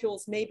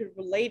molecules may be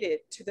related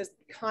to the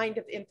kind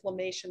of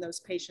inflammation those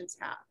patients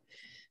have.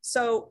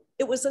 So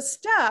it was a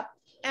step,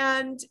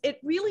 and it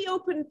really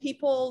opened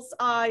people's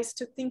eyes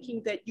to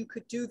thinking that you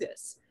could do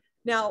this.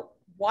 Now,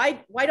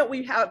 why don't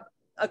we have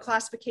a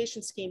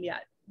classification scheme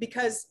yet?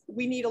 Because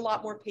we need a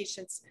lot more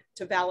patients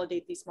to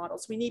validate these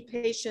models. We need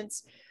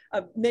patients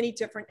of many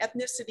different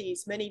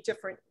ethnicities,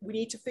 we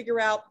need to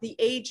figure out the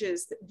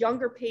ages.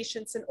 Younger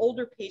patients and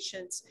older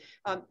patients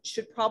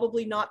should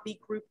probably not be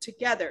grouped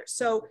together.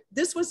 So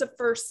this was a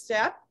first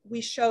step.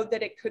 We showed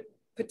that it could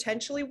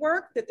potentially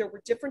work, that there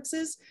were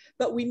differences,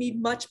 but we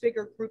need much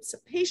bigger groups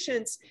of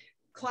patients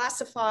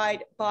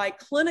classified by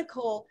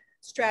clinical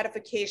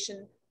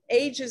stratification,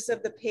 ages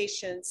of the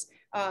patients,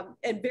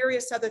 and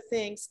various other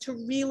things to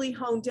really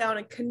hone down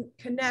and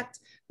connect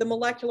the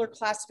molecular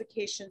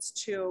classifications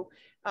to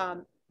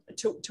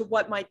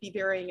what might be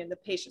varying in the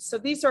patients. So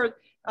these are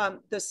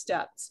the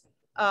steps.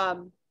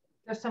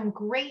 There's some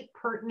great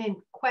pertinent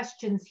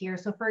questions here.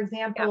 So for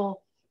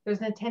example, there's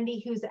an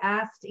attendee who's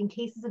asked, in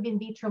cases of in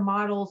vitro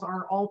models,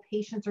 are all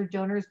patients or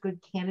donors good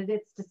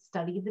candidates to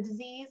study the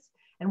disease?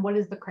 And what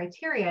is the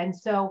criteria? And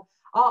so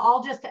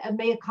I'll just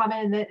make a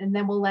comment, and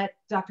then we'll let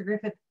Dr.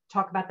 Griffith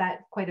talk about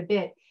that quite a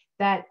bit.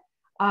 That,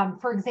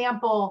 for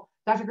example,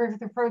 Dr.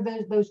 Griffith referred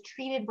those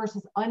treated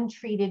versus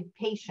untreated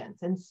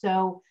patients. And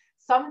so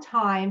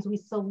sometimes we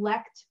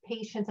select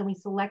patients and we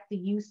select the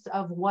use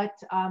of what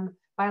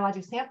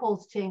biologic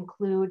samples to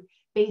include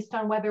based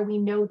on whether we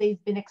know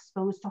they've been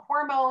exposed to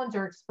hormones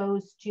or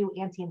exposed to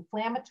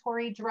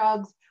anti-inflammatory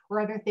drugs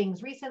or other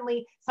things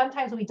recently.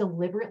 Sometimes we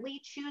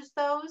deliberately choose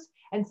those,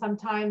 and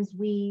sometimes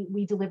we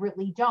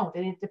deliberately don't.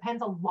 And it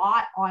depends a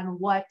lot on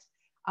what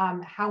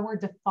how we're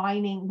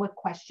defining what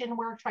question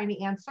we're trying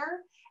to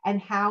answer,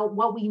 and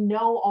what we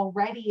know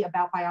already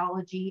about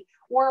biology,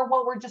 or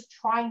what we're just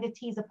trying to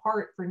tease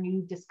apart for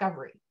new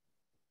discovery.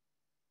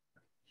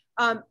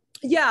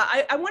 Yeah,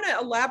 I want to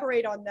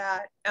elaborate on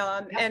that.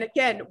 And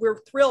again, we're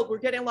thrilled. We're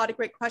getting a lot of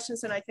great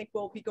questions, and I think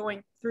we'll be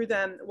going through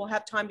them. We'll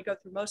have time to go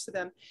through most of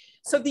them.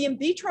 So the in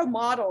vitro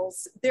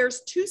models,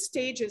 there's 2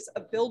 stages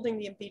of building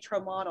the in vitro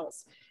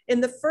models.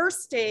 In the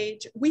first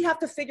stage, we have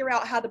to figure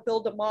out how to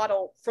build a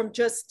model from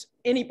just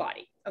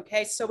anybody,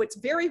 okay? So it's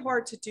very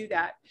hard to do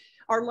that.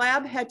 Our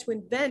lab had to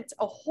invent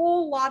a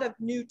whole lot of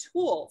new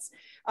tools,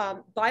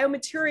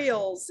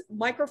 biomaterials,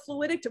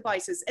 microfluidic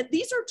devices, and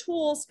these are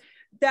tools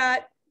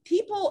that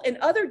people in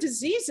other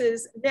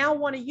diseases now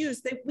want to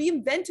use. We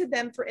invented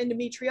them for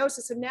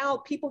endometriosis, and now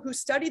people who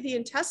study the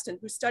intestine,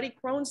 who study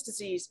Crohn's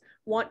disease,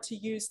 want to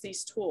use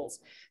these tools.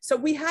 So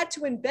we had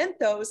to invent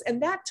those,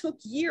 and that took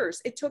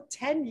years. It took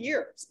 10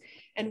 years,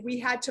 and we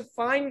had to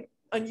find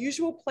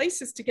unusual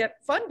places to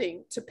get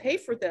funding to pay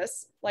for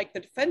this, like the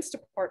Defense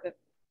Department.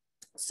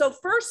 So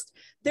first,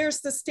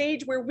 there's the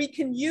stage where we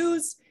can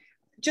use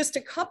just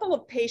a couple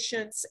of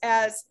patients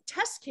as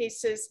test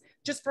cases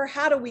just for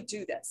how do we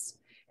do this.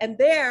 And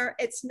there,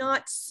 it's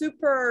not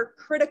super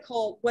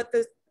critical what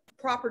the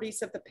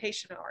properties of the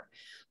patient are.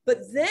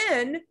 But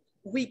then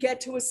we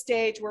get to a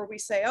stage where we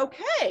say,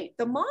 okay,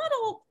 the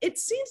model, it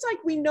seems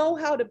like we know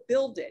how to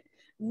build it.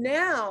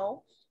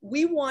 Now,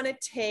 we want to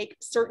take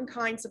certain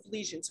kinds of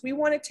lesions. We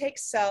want to take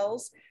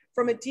cells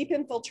from a deep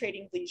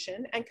infiltrating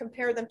lesion and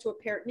compare them to a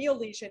peritoneal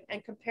lesion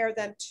and compare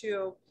them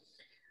to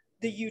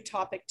the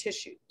eutopic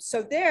tissue.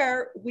 So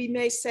there, we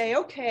may say,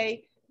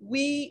 okay,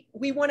 we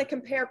want to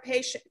compare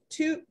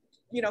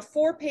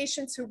 4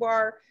 patients who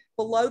are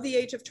below the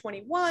age of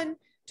 21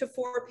 to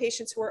 4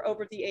 patients who are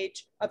over the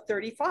age of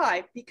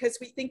 35, because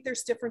we think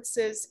there's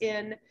differences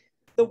in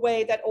the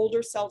way that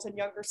older cells and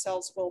younger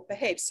cells will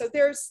behave. So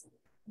there's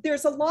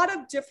a lot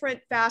of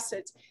different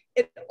facets.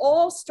 It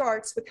all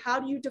starts with how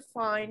do you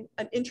define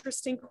an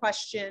interesting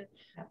question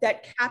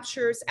that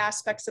captures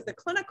aspects of the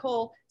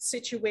clinical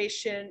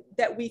situation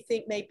that we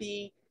think may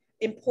be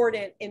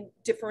important in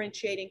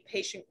differentiating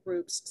patient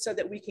groups so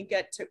that we can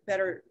get to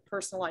better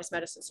personalized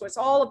medicine. So it's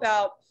all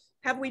about,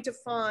 have we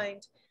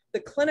defined the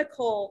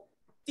clinical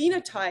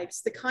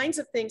phenotypes, the kinds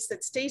of things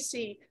that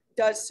Stacey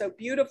does so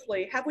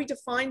beautifully, have we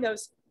defined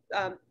those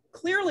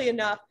clearly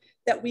enough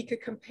that we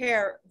could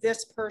compare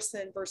this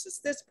person versus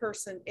this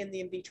person in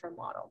the in vitro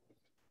model?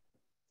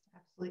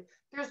 Absolutely.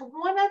 There's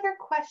one other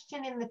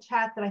question in the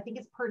chat that I think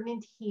is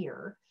pertinent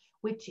here,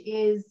 which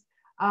is,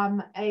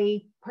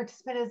 a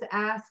participant has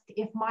asked,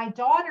 if my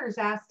daughter is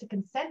asked to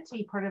consent to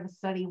be part of a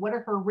study, what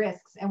are her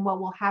risks and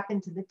what will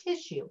happen to the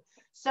tissue?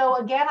 So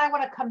again, I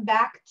want to come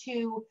back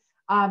to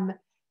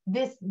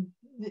the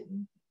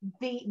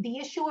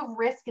issue of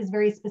risk is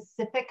very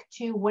specific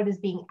to what is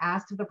being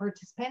asked of the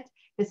participant.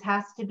 This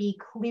has to be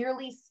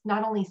clearly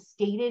not only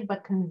stated,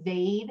 but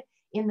conveyed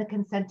in the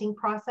consenting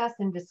process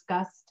and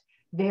discussed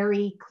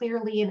very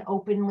clearly and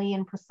openly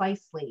and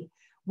precisely.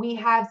 We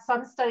have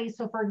some studies.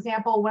 So for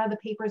example, one of the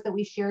papers that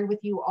we shared with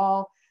you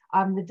all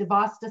the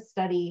DeVosta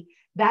study,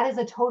 that is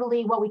a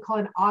totally what we call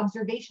an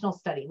observational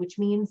study, which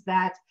means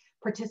that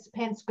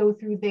participants go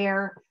through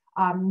their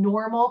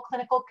normal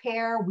clinical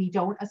care. We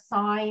don't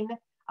assign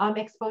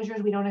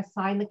exposures. We don't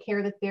assign the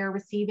care that they're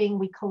receiving.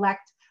 We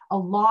collect a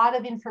lot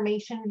of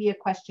information via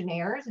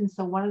questionnaires. And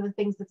so one of the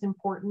things that's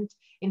important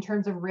in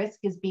terms of risk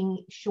is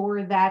being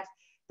sure that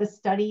the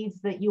studies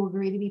that you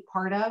agree to be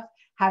part of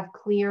have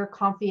clear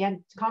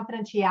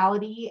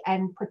confidentiality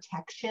and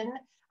protection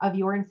of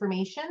your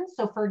information.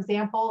 So for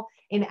example,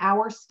 in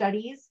our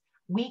studies,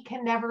 we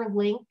can never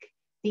link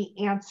the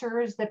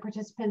answers that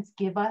participants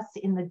give us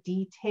in the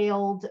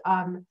detailed,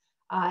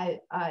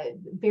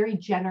 very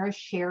generous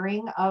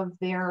sharing of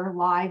their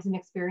lives and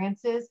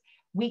experiences.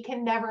 We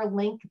can never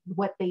link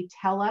what they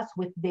tell us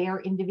with their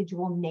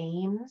individual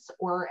names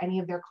or any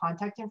of their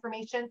contact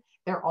information.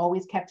 They're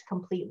always kept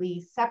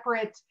completely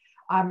separate,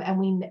 and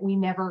we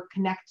never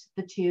connect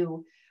the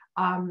two.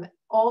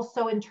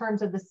 Also, in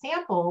terms of the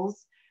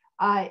samples,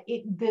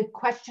 the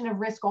question of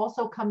risk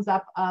also comes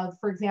up of,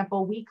 for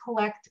example, we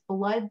collect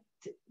blood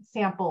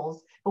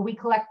samples, but we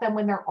collect them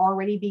when they're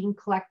already being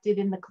collected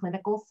in the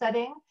clinical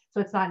setting. So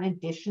it's not an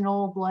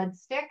additional blood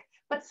stick,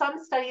 but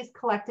some studies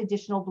collect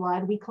additional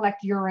blood. We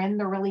collect urine.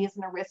 There really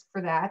isn't a risk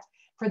for that.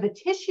 For the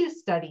tissue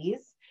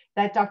studies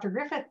that Dr.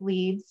 Griffith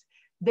leads,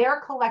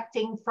 they're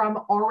collecting from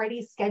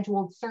already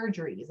scheduled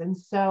surgeries. And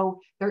so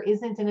there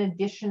isn't an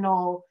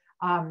additional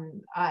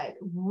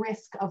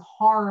risk of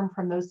harm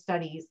from those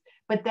studies.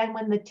 But then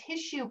when the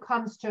tissue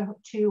comes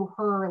to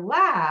her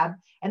lab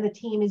and the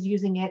team is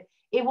using it,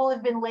 it will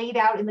have been laid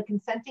out in the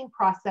consenting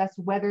process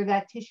whether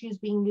that tissue is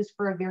being used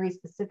for a very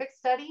specific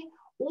study,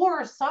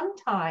 or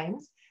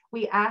sometimes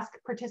we ask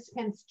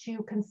participants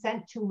to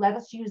consent to let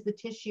us use the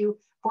tissue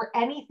for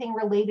anything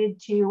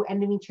related to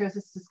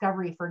endometriosis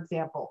discovery, for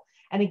example.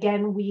 And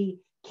again, we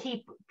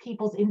keep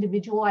people's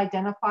individual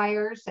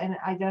identifiers and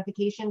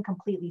identification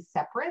completely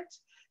separate.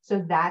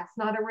 So that's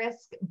not a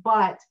risk,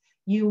 but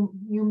you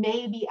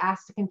may be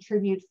asked to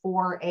contribute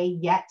for a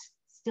yet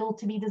still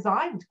to be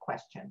designed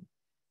question.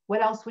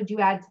 What else would you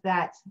add to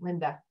that,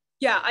 Linda?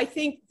 Yeah, I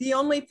think the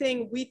only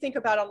thing we think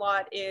about a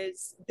lot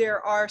is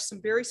there are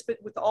some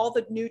with all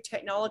the new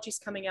technologies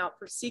coming out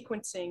for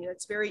sequencing,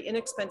 it's very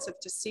inexpensive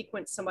to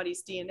sequence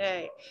somebody's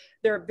DNA.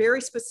 There are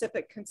very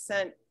specific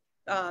consent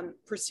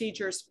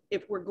procedures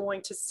if we're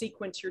going to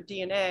sequence your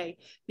DNA,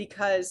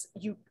 because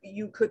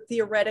you could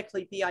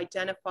theoretically be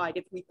identified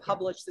if we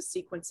publish the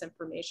sequence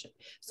information.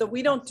 So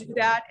we don't do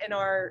that in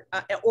our,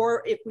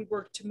 or if we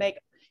were to make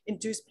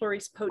induced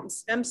pluripotent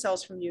stem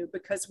cells from you,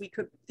 because we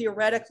could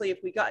theoretically, if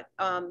we got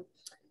an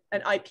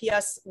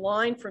IPS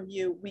line from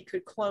you, we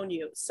could clone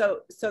you.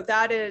 So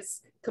that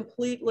is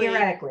completely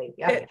theoretically.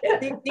 Yeah.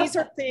 These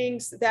are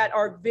things that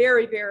are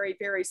very, very,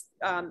 very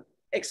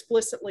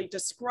explicitly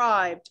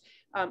described.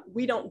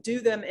 We don't do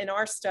them in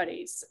our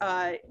studies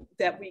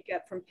that we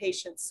get from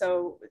patients.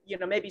 So,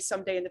 maybe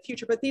someday in the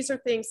future, but these are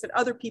things that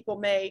other people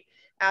may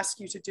ask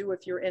you to do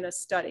if you're in a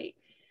study.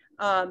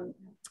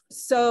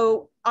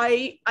 So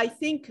I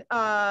think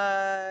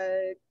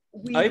I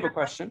have a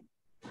question.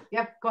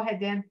 Yep, go ahead,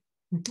 Dan.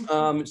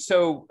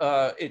 So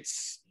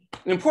it's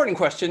an important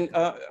question.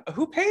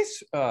 Who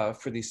pays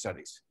for these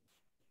studies?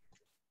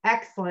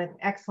 Excellent,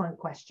 excellent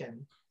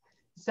question.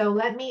 So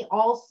let me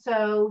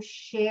also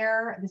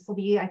share, this will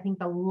be, I think,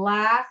 the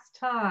last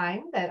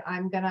time that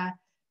I'm gonna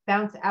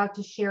bounce out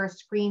to share a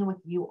screen with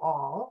you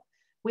all,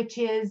 which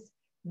is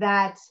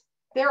that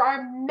there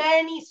are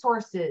many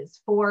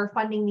sources for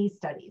funding these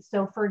studies.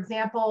 So for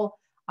example,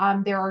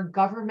 there are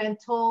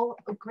governmental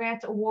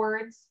grant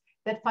awards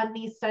that fund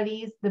these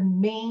studies. The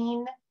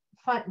main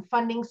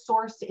funding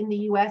source in the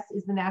US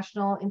is the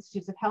National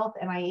Institutes of Health,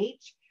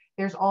 NIH.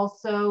 There's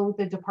also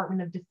the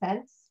Department of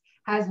Defense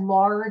has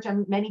large,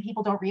 many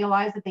people don't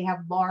realize that they have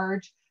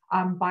large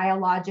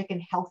biologic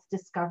and health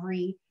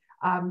discovery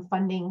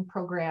funding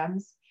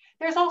programs.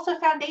 There's also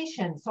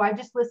foundations. So I've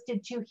just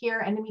listed two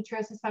here: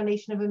 Endometriosis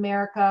Foundation of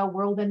America,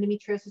 World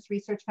Endometriosis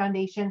Research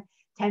Foundation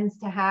tends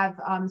to have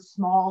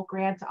small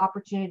grant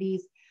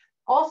opportunities.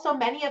 Also,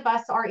 many of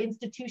us are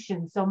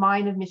institutions. So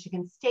mine of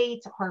Michigan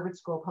State, Harvard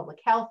School of Public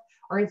Health,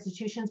 our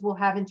institutions will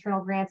have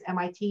internal grants.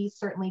 MIT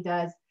certainly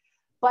does.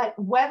 But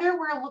whether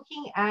we're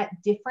looking at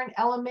different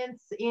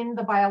elements in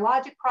the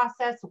biologic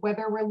process,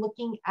 whether we're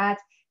looking at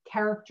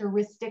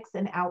characteristics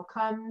and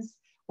outcomes,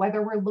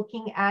 whether we're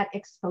looking at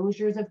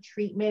exposures of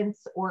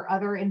treatments or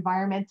other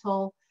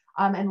environmental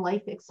and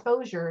life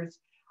exposures,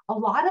 a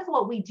lot of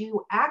what we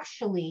do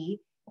actually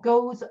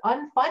goes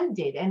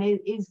unfunded and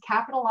it is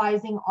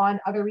capitalizing on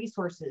other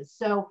resources.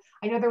 So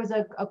I know there was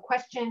a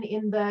question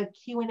in the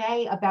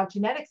Q&A about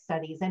genetic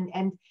studies,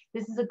 and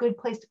this is a good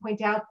place to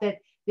point out that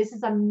this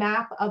is a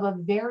map of a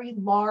very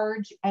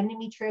large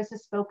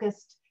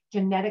endometriosis-focused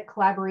genetic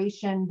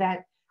collaboration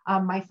that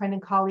my friend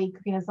and colleague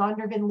Karina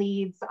Zondervan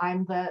leads.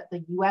 I'm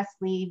the US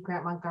lead.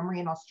 Grant Montgomery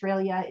in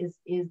Australia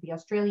is the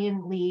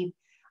Australian lead.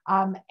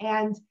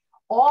 And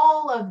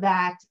all of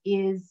that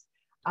is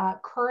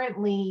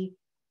currently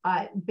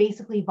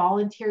basically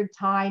volunteered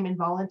time and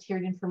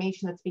volunteered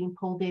information that's being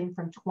pulled in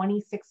from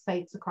 26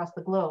 sites across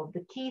the globe.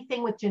 The key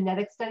thing with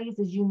genetic studies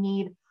is you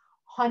need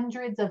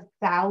hundreds of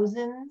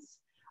thousands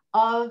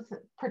of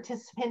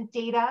participant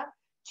data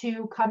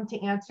to come to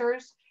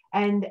answers.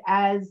 And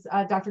as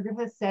Dr.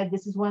 Griffith said,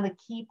 this is one of the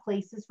key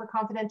places for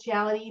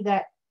confidentiality,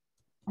 that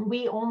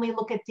we only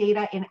look at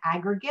data in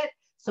aggregate.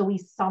 So we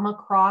sum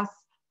across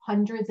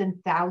hundreds and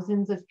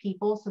thousands of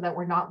people so that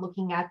we're not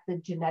looking at the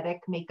genetic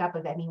makeup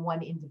of any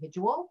one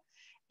individual.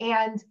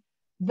 And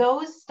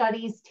those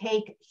studies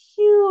take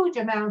huge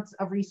amounts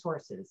of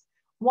resources.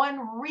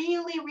 One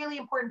really, really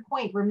important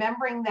point,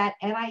 remembering that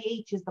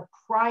NIH is the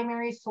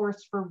primary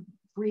source for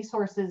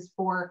resources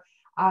for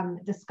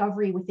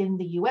discovery within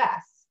the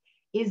US,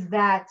 is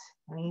that,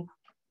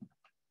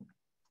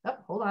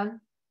 hold on.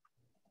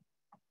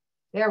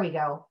 There we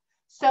go.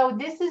 So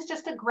this is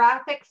just a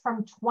graphic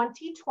from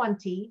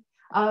 2020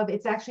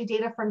 it's actually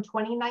data from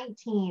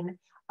 2019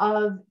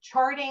 of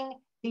charting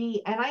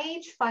the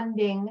NIH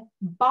funding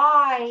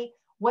by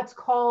what's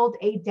called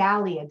a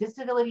DALY, a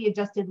disability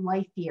adjusted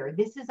life year.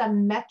 This is a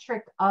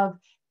metric of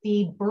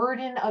the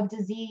burden of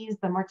disease,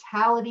 the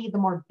mortality, the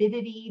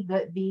morbidity,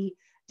 the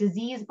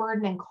disease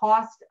burden and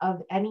cost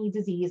of any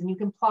disease. And you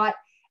can plot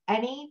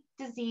any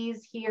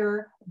disease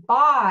here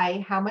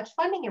by how much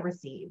funding it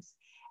receives.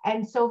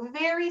 And so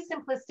very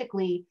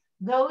simplistically,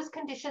 those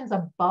conditions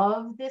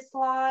above this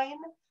line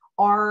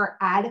are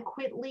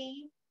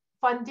adequately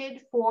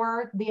funded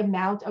for the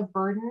amount of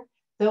burden.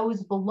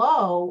 Those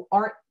below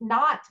are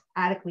not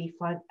adequately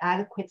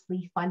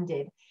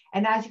funded.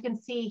 And as you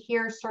can see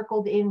here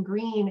circled in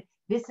green,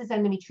 this is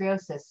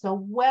endometriosis,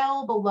 so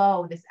well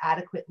below this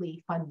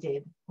adequately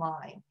funded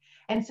line.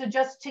 And so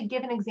just to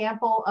give an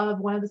example of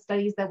one of the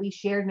studies that we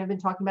shared and have been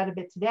talking about a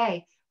bit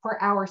today,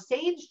 for our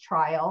SAGE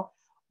trial,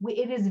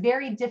 it is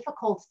very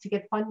difficult to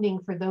get funding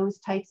for those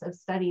types of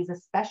studies,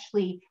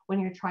 especially when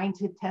you're trying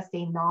to test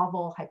a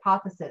novel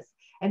hypothesis.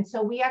 And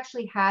so we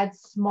actually had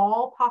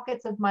small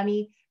pockets of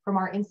money from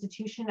our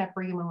institution at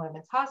Brigham and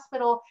Women's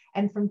Hospital,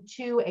 and from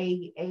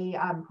a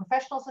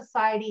professional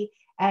society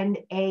and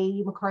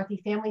a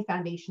McCarthy Family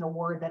Foundation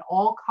award that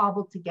all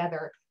cobbled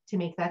together to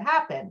make that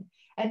happen.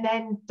 And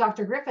then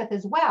Dr. Griffith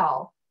as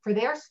well, for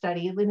their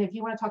study. Lynn, if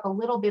you want to talk a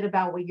little bit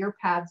about what your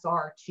paths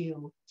are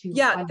to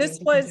yeah,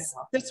 this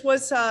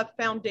was a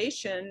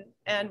foundation,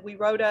 and we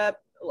wrote a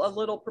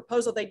little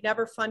proposal. They'd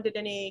never funded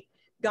any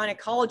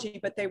gynecology,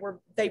 but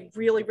they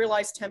really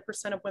realized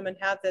 10% of women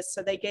have this,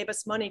 so they gave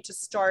us money to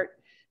start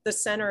the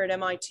center at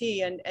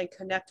MIT and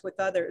connect with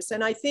others.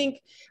 And I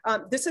think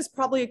this is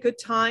probably a good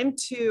time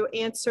to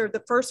answer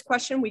the first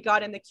question we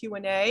got in the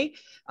Q&A.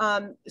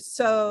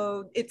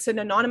 So it's an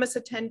anonymous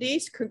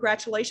attendee.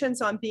 Congratulations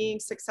on being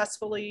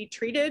successfully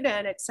treated.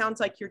 And it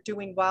sounds like you're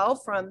doing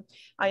well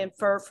I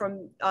infer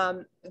from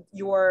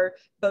your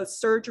both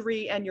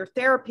surgery and your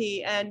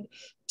therapy. And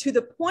to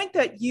the point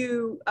that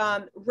you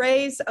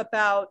raise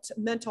about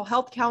mental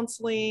health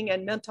counseling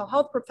and mental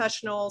health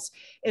professionals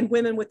in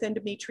women with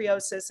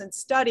endometriosis and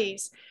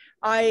studies,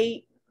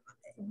 I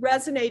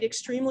resonate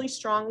extremely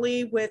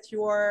strongly with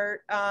your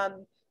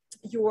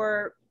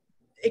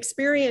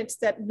experience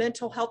that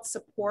mental health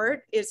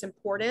support is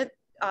important.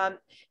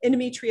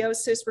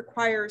 Endometriosis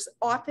requires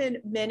often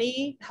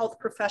many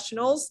health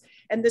professionals.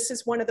 And this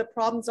is one of the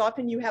problems.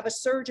 Often you have a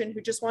surgeon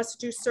who just wants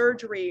to do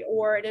surgery,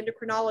 or an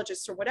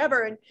endocrinologist or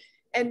whatever.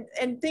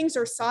 And things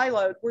are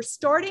siloed. We're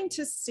starting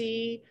to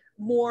see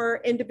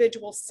more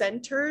individual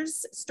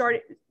centers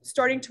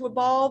starting to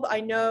evolve.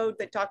 I know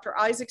that Dr.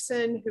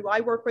 Isaacson, who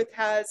I work with,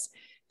 has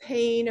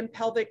pain and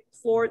pelvic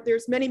floor.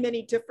 There's many,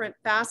 many different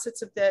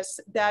facets of this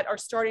that are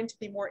starting to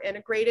be more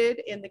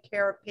integrated in the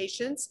care of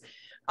patients.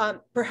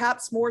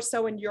 Perhaps more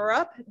so in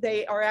Europe.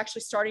 They are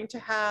actually starting to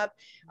have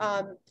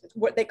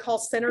what they call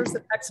centers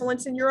of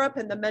excellence in Europe,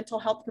 and the mental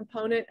health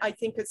component, I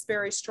think, is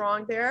very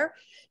strong there.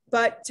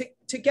 But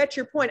to get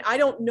your point, I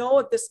don't know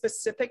of the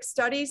specific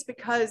studies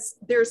because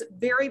there's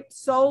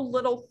so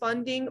little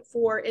funding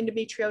for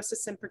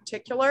endometriosis in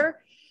particular.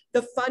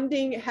 The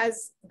funding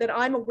that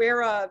I'm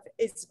aware of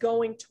is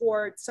going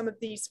towards some of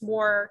these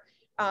more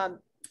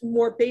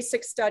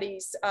basic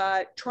studies,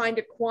 trying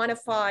to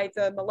quantify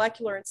the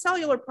molecular and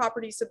cellular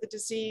properties of the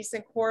disease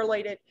and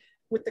correlate it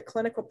with the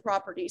clinical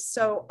properties.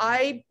 So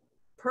I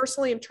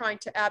personally am trying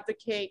to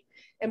advocate,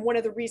 and one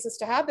of the reasons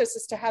to have this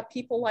is to have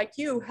people like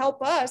you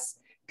help us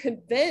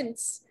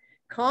convince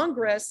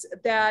Congress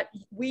that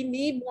we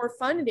need more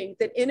funding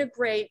that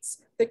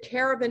integrates the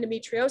care of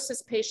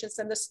endometriosis patients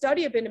and the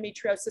study of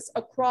endometriosis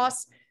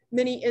across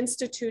many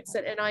institutes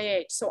at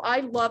NIH. So I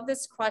love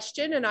this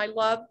question, and I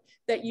love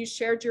that you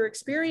shared your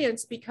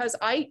experience, because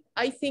I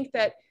think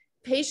that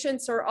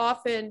patients are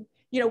often,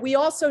 we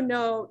also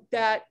know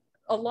that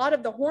a lot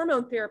of the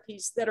hormone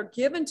therapies that are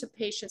given to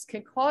patients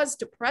can cause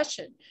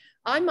depression.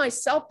 I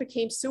myself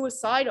became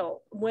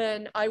suicidal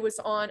when I was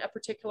on a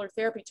particular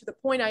therapy, to the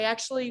point I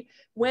actually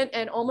went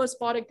and almost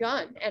bought a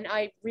gun. And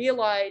I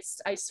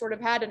realized I sort of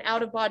had an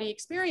out-of-body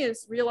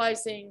experience,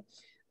 realizing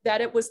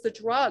that it was the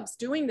drugs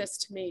doing this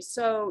to me.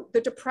 So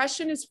the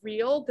depression is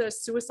real. The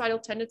suicidal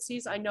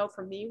tendencies I know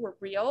for me were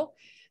real.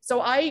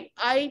 So I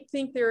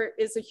think there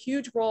is a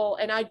huge role,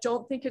 and I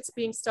don't think it's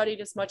being studied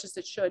as much as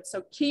it should.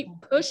 So keep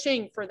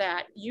pushing for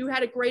that. You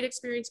had a great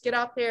experience. Get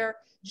out there,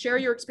 share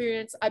your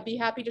experience. I'd be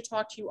happy to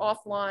talk to you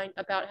offline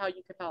about how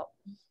you could help.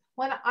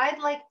 Well, I'd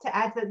like to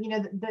add that, you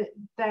know,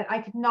 that I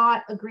could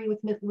not agree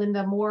with Ms.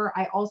 Linda more.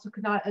 I also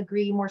could not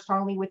agree more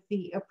strongly with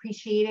the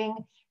appreciating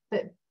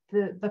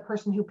the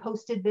person who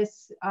posted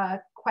this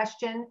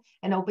question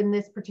and opened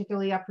this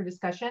particularly up for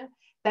discussion.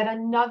 That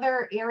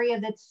another area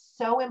that's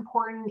so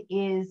important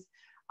is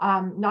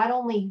not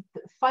only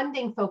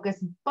funding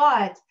focus,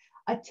 but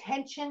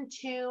attention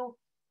to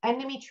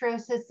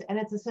endometriosis and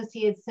its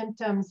associated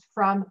symptoms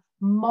from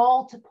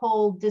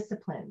multiple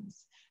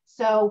disciplines.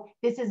 So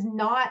this is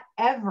not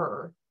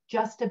ever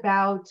just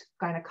about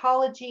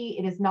gynecology.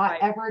 It is not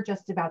ever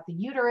just about the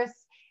uterus.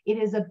 It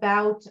is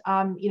about,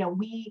 you know,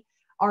 we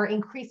are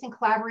increasing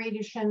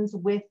collaborations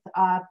with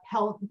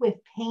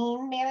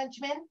pain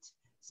management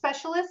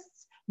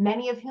specialists,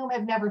 many of whom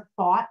have never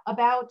thought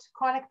about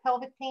chronic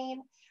pelvic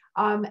pain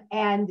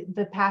and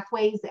the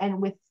pathways,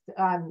 and with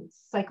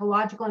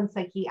psychological and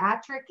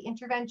psychiatric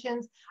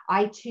interventions.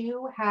 I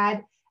too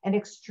had an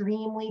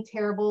extremely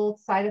terrible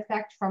side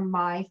effect from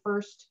my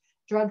first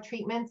drug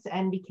treatments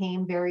and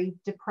became very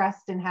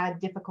depressed and had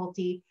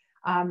difficulty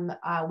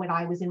when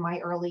I was in my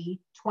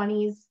early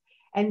 20s.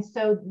 And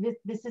so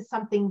this is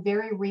something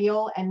very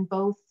real, and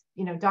both,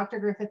 you know, Dr.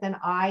 Griffith and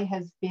I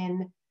have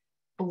been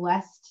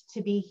blessed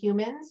to be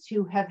humans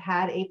who have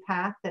had a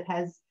path that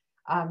has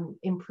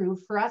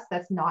improved for us.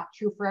 That's not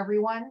true for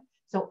everyone.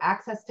 So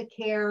access to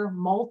care,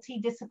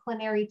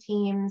 multidisciplinary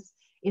teams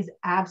is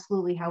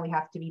absolutely how we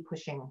have to be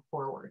pushing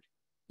forward.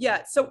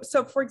 Yeah,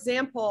 so for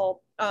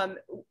example,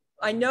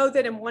 I know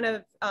that in one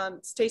of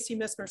Stacey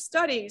Missmer's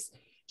studies,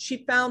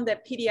 she found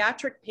that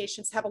pediatric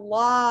patients have a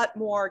lot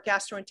more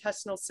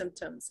gastrointestinal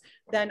symptoms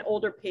than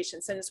older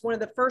patients. And it's one of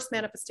the first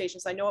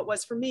manifestations. I know it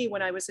was for me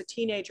when I was a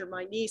teenager,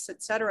 my niece,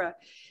 et cetera.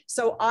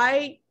 So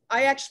I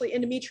actually,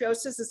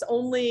 endometriosis is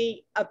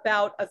only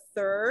about a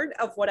third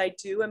of what I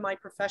do in my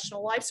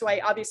professional life. So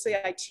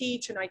I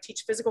teach, and I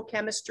teach physical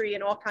chemistry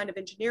and all kind of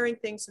engineering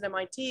things at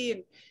MIT,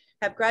 and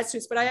have grad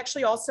students, but I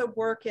actually also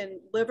work in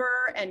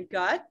liver and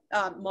gut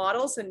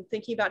models and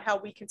thinking about how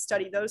we can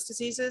study those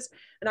diseases.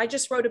 And I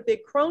just wrote a big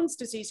Crohn's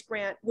disease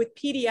grant with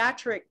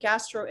pediatric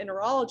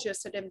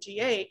gastroenterologists at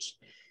MGH.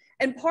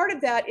 And part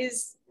of that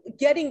is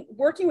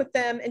working with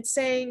them and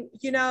saying,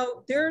 you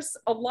know, there's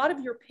a lot of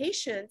your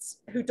patients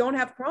who don't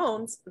have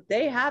Crohn's,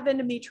 they have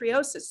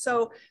endometriosis.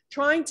 So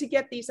trying to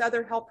get these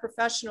other health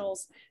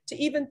professionals to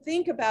even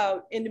think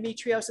about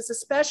endometriosis,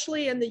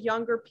 especially in the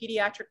younger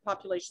pediatric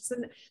populations.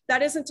 And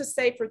that isn't to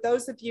say for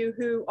those of you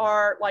who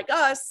are like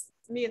us,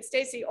 me and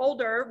Stacey,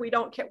 older,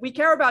 we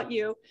care about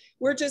you.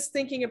 We're just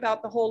thinking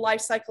about the whole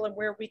life cycle and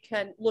where we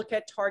can look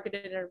at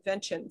targeted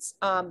interventions.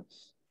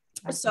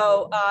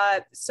 So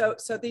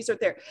these are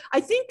there. I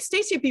think,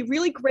 Stacey, it'd be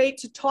really great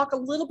to talk a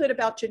little bit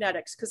about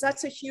genetics, because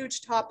that's a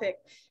huge topic.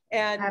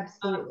 And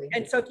absolutely.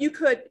 And so if you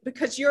could,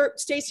 because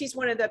Stacey's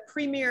one of the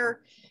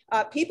premier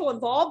people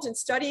involved in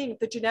studying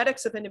the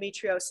genetics of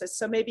endometriosis.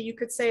 So maybe you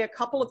could say a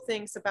couple of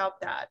things about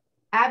that.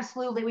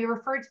 Absolutely. We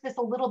referred to this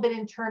a little bit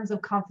in terms of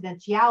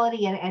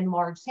confidentiality and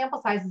large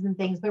sample sizes and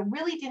things, but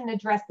really didn't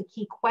address the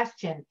key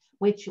question,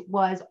 which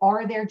was,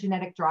 are there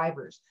genetic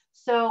drivers?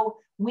 So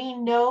we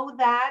know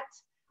that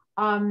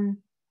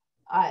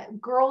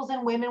girls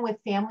and women with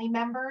family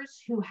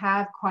members who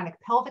have chronic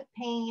pelvic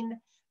pain,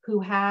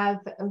 who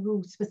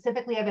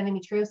specifically have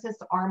endometriosis,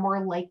 are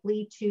more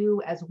likely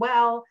to as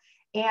well.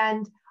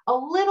 And a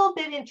little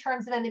bit in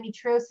terms of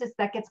endometriosis,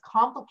 that gets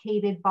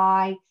complicated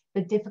by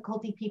the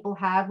difficulty people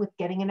have with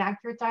getting an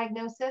accurate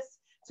diagnosis.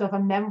 So if a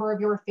member of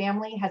your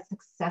family has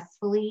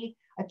successfully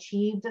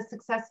achieved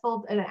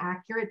an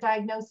accurate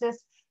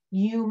diagnosis,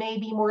 you may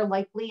be more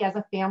likely as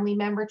a family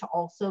member to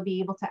also be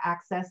able to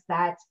access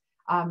that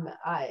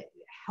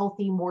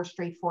healthy, more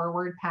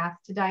straightforward path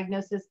to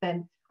diagnosis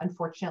than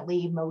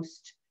unfortunately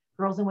most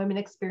girls and women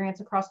experience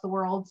across the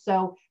world.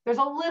 So there's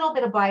a little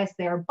bit of bias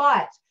there,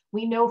 but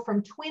we know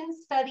from twin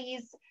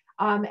studies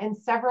and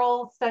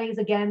several studies,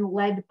 again,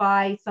 led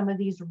by some of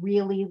these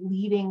really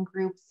leading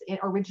groups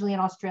originally in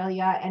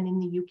Australia and in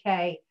the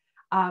UK,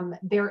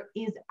 there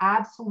is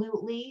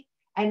absolutely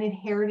an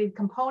inherited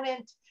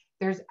component.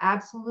 There's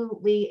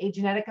absolutely a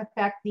genetic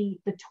effect. The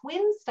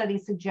twin study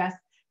suggests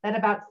that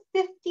about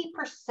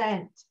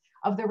 50%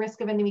 of the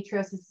risk of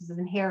endometriosis is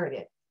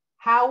inherited.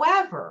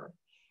 However,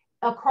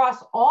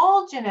 across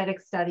all genetic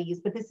studies,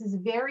 but this is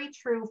very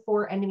true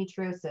for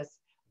endometriosis,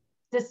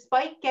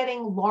 despite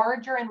getting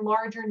larger and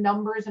larger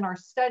numbers in our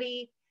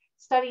studies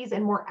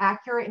and more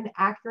accurate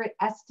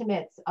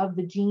estimates of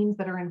the genes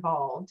that are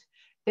involved,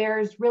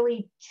 there's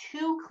really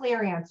two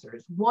clear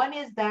answers. One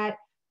is that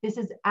this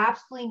is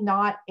absolutely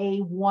not a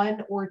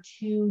 1 or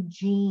 2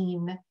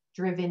 gene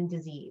driven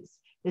disease.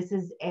 This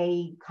is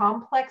a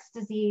complex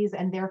disease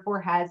and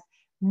therefore has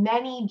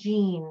many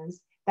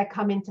genes that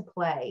come into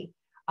play.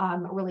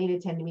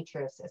 related to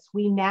endometriosis.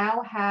 We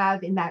now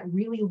have, in that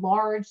really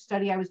large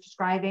study I was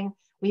describing,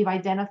 we've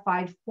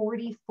identified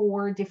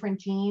 44 different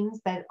genes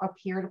that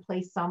appear to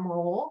play some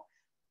role.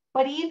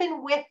 But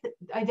even with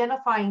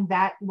identifying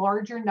that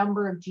larger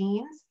number of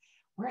genes,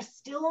 we're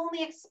still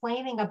only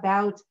explaining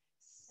about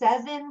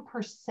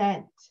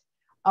 7%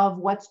 of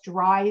what's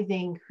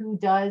driving who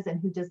does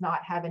and who does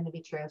not have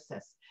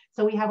endometriosis.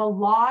 So we have a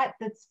lot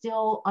that's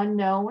still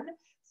unknown.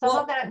 Some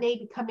of that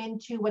may come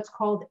into what's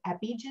called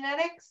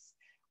epigenetics,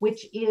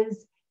 which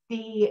is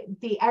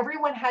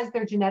everyone has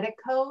their genetic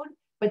code,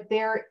 but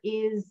there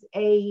is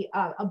a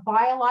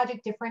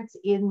biologic difference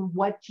in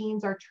what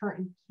genes are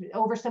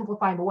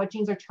oversimplifying, but what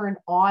genes are turned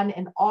on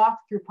and off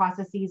through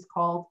processes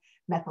called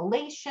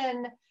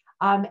methylation,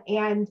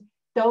 and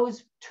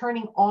those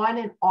turning on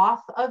and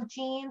off of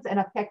genes and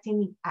affecting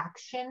the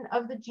action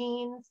of the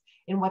genes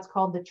in what's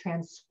called the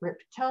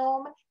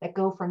transcriptome that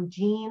go from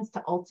genes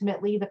to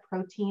ultimately the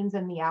proteins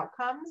and the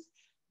outcomes.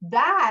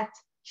 That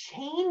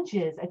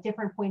changes at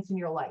different points in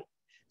your life.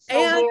 So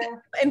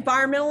and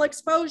environmental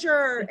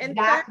exposure.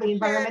 Exactly,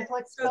 environmental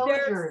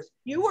exposures. So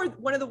you were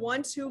one of the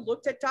ones who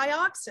looked at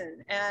dioxin,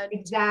 and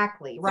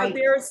exactly right.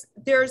 So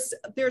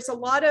there's a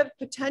lot of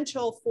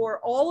potential for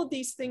all of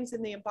these things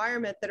in the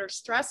environment that are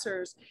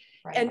stressors,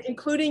 right. And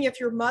including if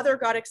your mother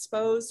got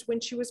exposed when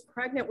she was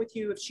pregnant with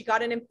you, if she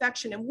got an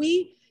infection, and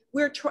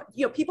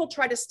people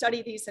try to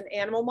study these in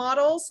animal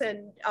models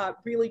and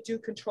really do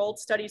controlled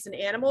studies in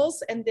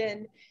animals and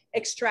then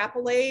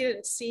extrapolate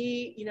and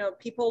see,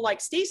 people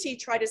like Stacey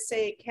try to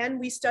say, can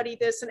we study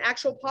this in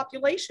actual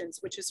populations,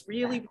 which is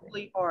really,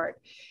 really hard.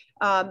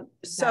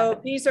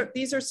 So these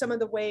are some of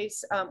the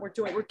ways we're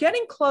doing. We're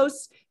getting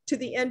close to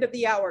the end of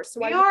the hour. So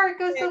it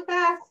goes so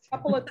fast. A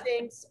couple of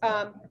things.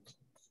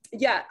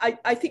 Yeah,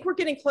 I think we're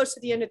getting close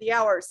to the end of the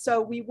hour. So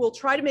we will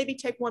try to maybe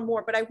take one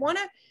more, but I want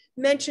to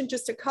mention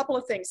just a couple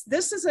of things.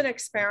 This is an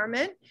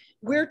experiment.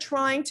 We're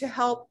trying to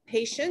help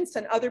patients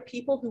and other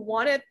people who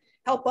want to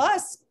help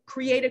us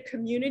create a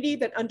community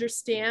that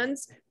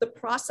understands the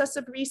process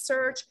of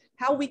research,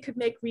 how we could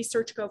make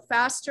research go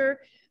faster.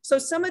 So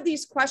some of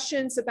these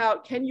questions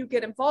about can you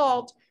get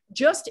involved,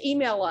 just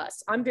email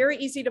us. I'm very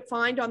easy to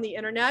find on the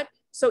internet.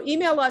 So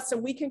email us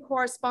and we can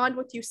correspond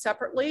with you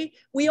separately.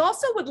 We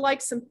also would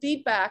like some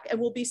feedback,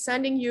 and we'll be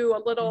sending you a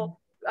little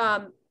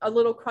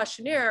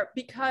questionnaire,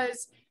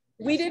 because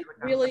we didn't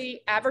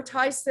really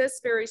advertise this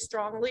very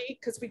strongly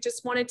because we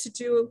just wanted to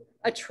do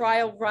a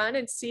trial run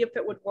and see if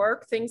it would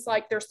work. Things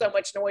like, there's so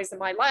much noise in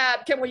my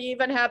lab. Can we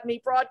even have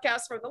me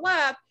broadcast from the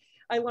lab?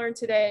 I learned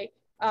today.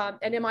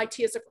 And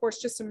MIT is, of course,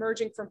 just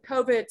emerging from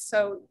COVID.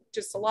 So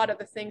just a lot of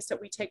the things that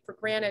we take for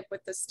granted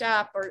with the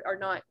staff are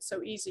not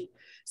so easy.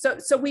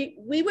 So we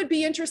would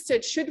be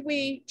interested, should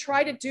we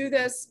try to do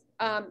this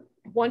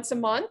once a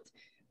month?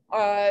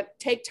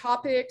 Take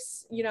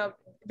topics,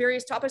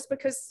 various topics,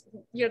 because,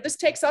 this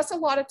takes us a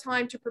lot of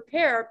time to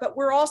prepare, but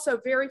we're also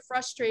very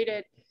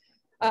frustrated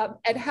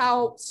at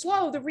how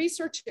slow the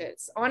research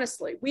is.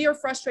 Honestly, we are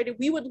frustrated.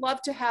 We would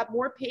love to have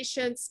more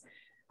patients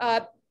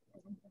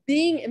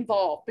being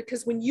involved,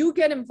 because when you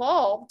get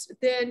involved,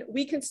 then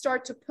we can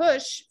start to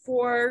push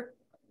for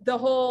the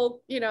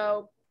whole,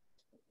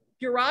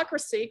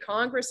 bureaucracy,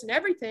 Congress and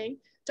everything,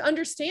 to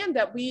understand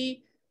that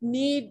we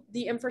need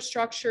the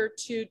infrastructure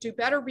to do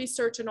better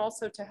research and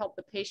also to help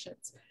the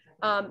patients.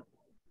 And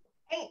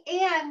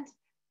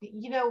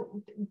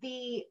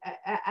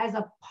as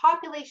a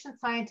population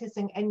scientist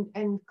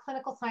and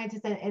clinical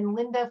scientist, and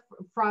Linda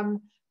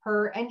from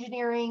her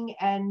engineering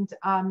and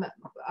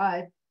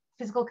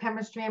physical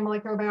chemistry and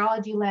molecular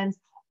biology lens,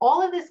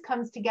 all of this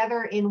comes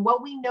together in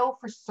what we know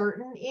for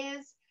certain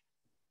is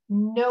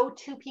no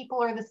two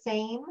people are the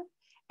same,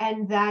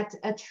 and that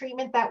a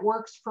treatment that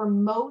works for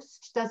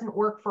most doesn't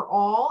work for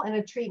all, and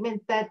a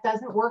treatment that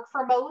doesn't work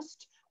for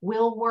most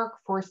will work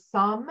for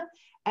some.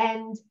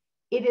 And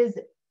it is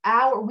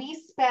we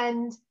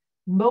spend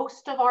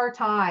most of our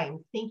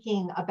time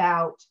thinking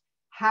about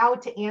how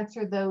to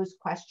answer those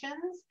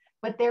questions,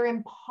 but they're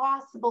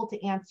impossible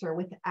to answer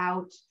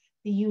without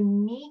the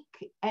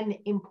unique and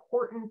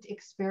important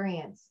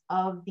experience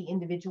of the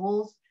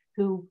individuals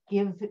who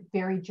give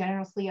very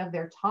generously of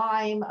their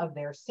time, of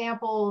their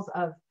samples,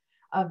 of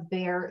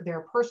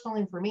their personal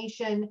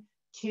information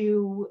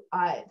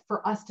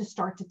for us to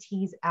start to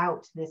tease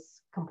out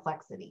this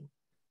complexity.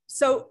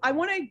 So I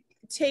want to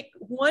take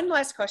one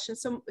last question.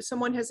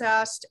 Someone has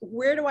asked,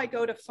 where do I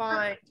go to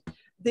find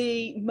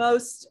the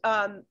most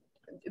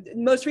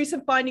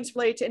recent findings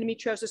related to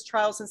endometriosis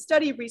trials and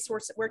study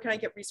resources? Where can I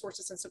get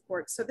resources and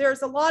support? So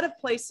there's a lot of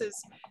places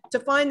to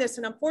find this.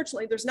 And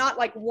unfortunately, there's not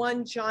like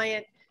one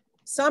giant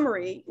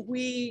summary.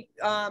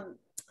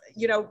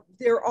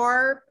 There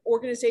are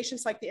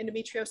organizations like the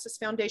Endometriosis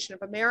Foundation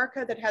of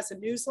America that has a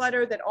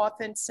newsletter that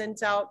often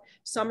sends out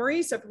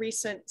summaries of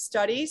recent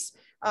studies.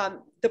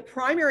 The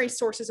primary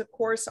sources, of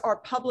course, are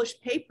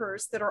published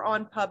papers that are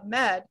on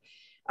PubMed.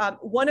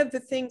 One of the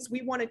things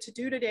we wanted to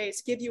do today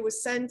is give you a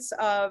sense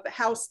of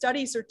how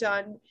studies are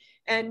done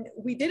And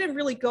we didn't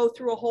really go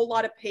through a whole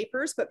lot of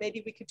papers, but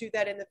maybe we could do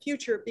that in the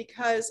future,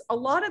 because a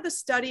lot of the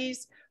studies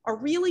are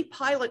really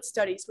pilot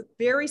studies with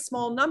very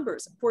small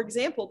numbers. For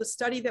example, the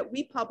study that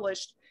we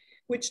published,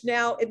 which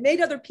now it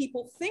made other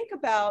people think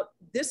about,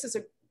 this is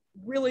a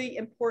really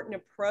important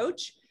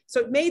approach. So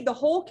it made the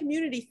whole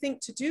community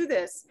think to do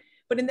this.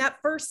 But in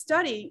that first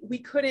study, we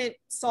couldn't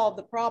solve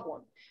the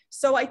problem.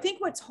 So I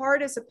think what's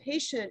hard as a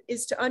patient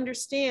is to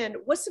understand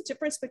what's the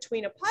difference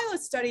between a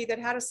pilot study that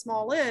had a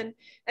small N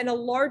and a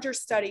larger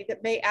study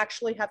that may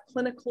actually have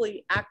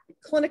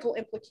clinical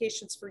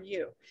implications for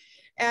you.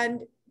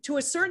 And to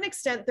a certain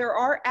extent, there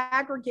are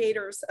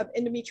aggregators of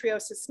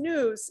endometriosis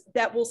news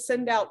that will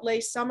send out lay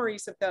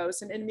summaries of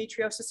those, and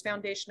Endometriosis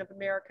Foundation of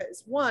America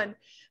is one.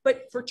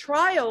 But for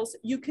trials,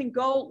 you can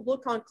go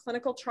look on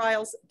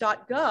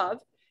clinicaltrials.gov.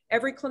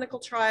 Every clinical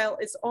trial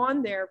is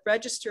on there,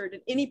 registered,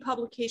 and any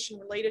publication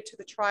related to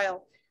the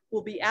trial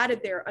will be added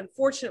there.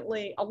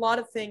 Unfortunately, a lot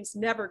of things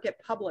never get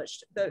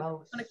published. The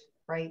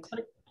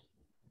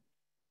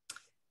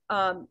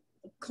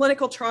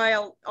clinical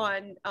trial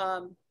on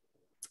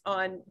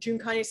June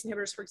kinase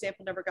inhibitors, for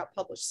example, never got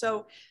published.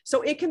 So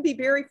it can be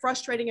very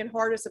frustrating and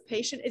hard as a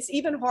patient. It's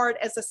even hard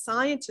as a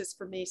scientist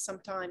for me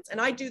sometimes, and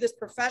I do this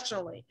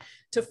professionally,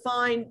 to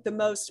find the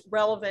most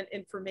relevant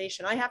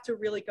information. I have to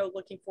really go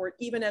looking for it,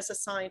 even as a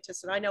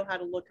scientist, and I know how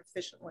to look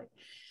efficiently.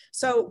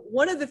 So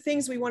one of the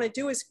things we want to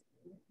do is,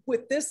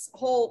 with this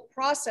whole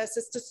process,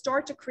 is to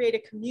start to create a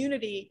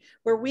community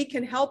where we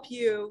can help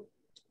you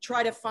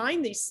try to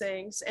find these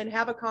things and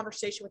have a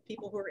conversation with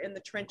people who are in the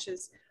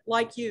trenches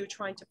like you,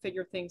 trying to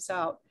figure things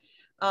out.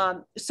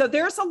 So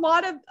there's a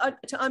lot of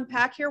to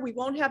unpack here. We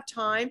won't have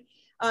time.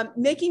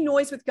 Making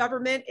noise with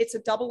government, it's a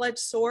double-edged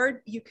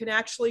sword. You can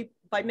actually,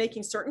 by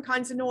making certain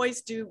kinds of noise,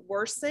 do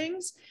worse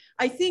things.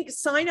 I think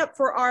sign up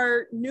for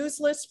our news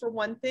list for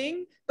one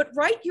thing, but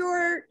write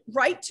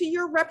to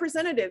your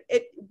representative.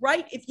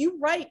 If you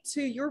write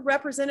to your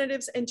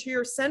representatives and to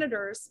your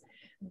senators,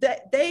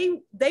 that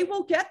they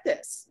will get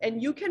this,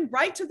 and you can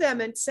write to them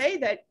and say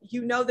that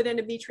you know that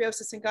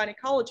endometriosis and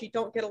gynecology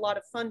don't get a lot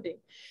of funding.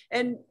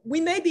 And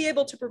we may be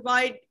able to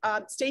provide,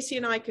 Stacey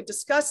and I could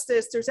discuss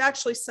this. There's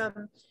actually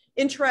some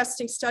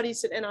interesting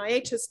studies that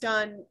NIH has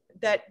done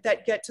that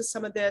get to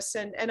some of this.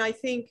 And I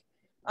think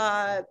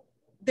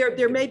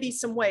there may be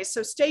some ways.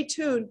 So stay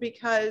tuned,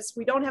 because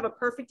we don't have a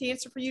perfect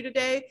answer for you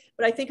today,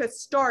 but I think a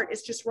start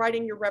is just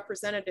writing your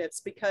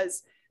representatives,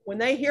 because when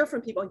they hear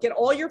from people, and get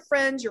all your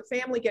friends, your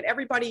family, get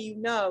everybody you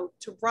know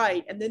to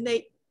write, and then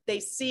they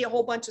see a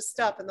whole bunch of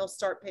stuff and they'll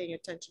start paying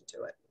attention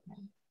to it.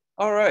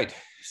 All right,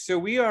 so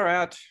we are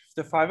at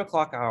the 5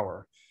 o'clock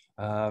hour.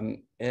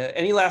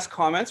 Any last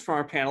comments from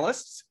our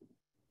panelists?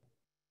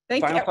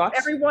 Thank you,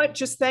 everyone.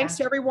 Just thanks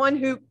to everyone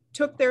who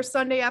took their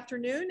Sunday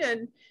afternoon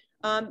and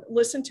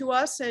listened to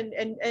us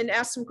and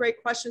asked some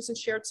great questions and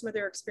shared some of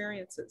their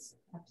experiences.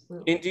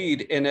 Absolutely.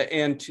 Indeed,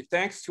 and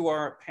thanks to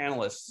our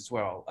panelists as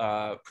well,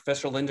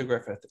 Professor Linda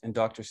Griffith and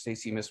Dr.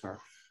 Stacey Missmer.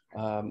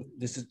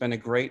 This has been a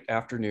great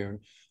afternoon.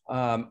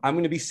 I'm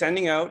going to be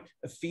sending out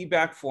a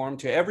feedback form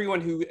to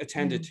everyone who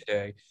attended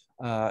today.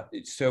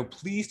 So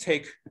please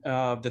take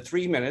the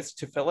 3 minutes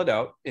to fill it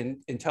out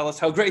and tell us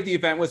how great the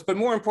event was, but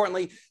more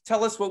importantly,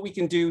 tell us what we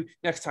can do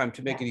next time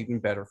to make it even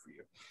better for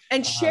you.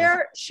 And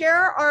share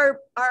our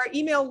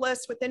email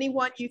list with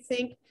anyone you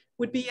think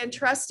would be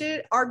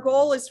interested. Our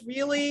goal is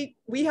really,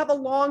 we have a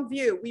long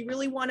view. We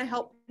really want to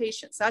help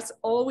patients. That's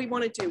all we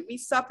want to do. We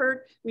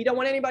suffered. We don't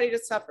want anybody to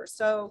suffer.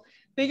 So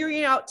figuring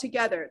it out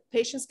together,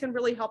 patients can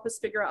really help us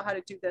figure out how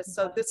to do this.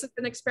 So this is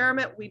an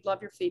experiment. We'd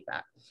love your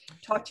feedback.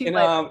 Talk to you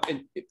later.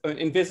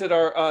 And visit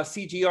our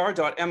cgr.mit.edu.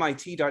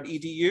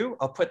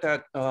 I'll put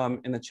that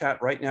in the chat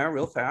right now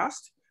real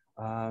fast.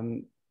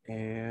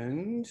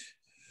 And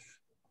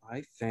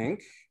I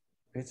think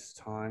it's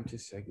time to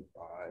say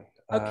goodbye.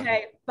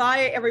 Okay,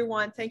 bye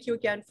everyone. Thank you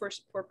again for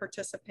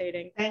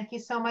participating. Thank you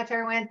so much,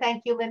 everyone.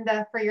 Thank you,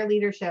 Linda, for your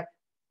leadership.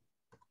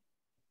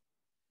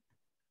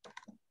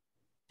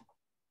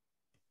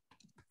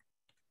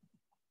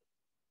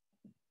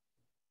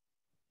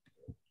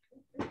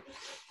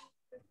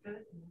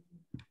 Good.